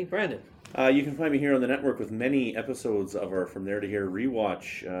find me, Brandon. You can find me here on the network with many episodes of our From There to Here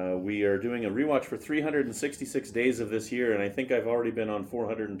rewatch. We are doing a rewatch for 366 days of this year, and I think I've already been on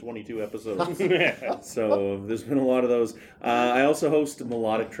 422 episodes. So there's been a lot of those. I also host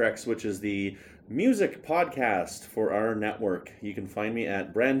Melodic Treks, which is the music podcast for our network. You can find me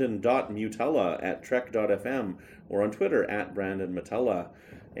at brandon.mutella@trek.fm or on Twitter at brandonmatella.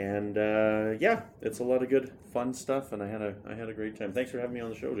 And it's a lot of good fun stuff, and I had a great time. Thanks for having me on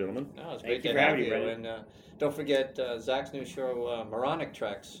the show, gentlemen. Oh, it's Thank great you to for have having you. me, Brandon. And don't forget Zach's new show, Moronic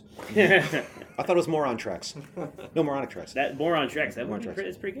Treks. I thought it was Moron Treks. No, Moronic Treks. That Moron Treks. Moron Treks.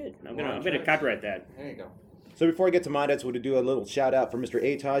 It's pretty good. I'm Moron gonna Treks. copyright that. There you go. So before I get to mine, I just want to do a little shout out for Mr.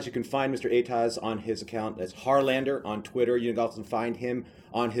 Ataz. You can find Mr. Ataz on his account as Harlander on Twitter. You can also find him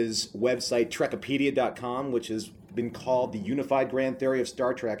on his website, Trekopedia.com, which has been called the Unified Grand Theory of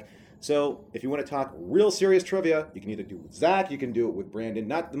Star Trek. So if you want to talk real serious trivia, you can either do it with Zach, you can do it with Brandon,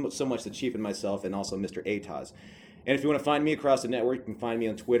 not so much the Chief and myself, and also Mr. Ataz. And if you want to find me across the network, you can find me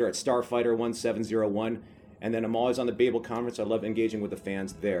on Twitter at Starfighter1701. And then I'm always on the Babel Conference. I love engaging with the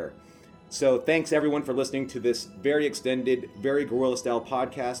fans there. So thanks everyone for listening to this very extended, very guerrilla-style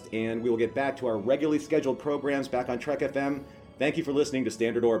podcast, and we will get back to our regularly scheduled programs back on Trek FM. Thank you for listening to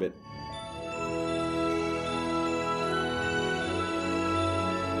Standard Orbit.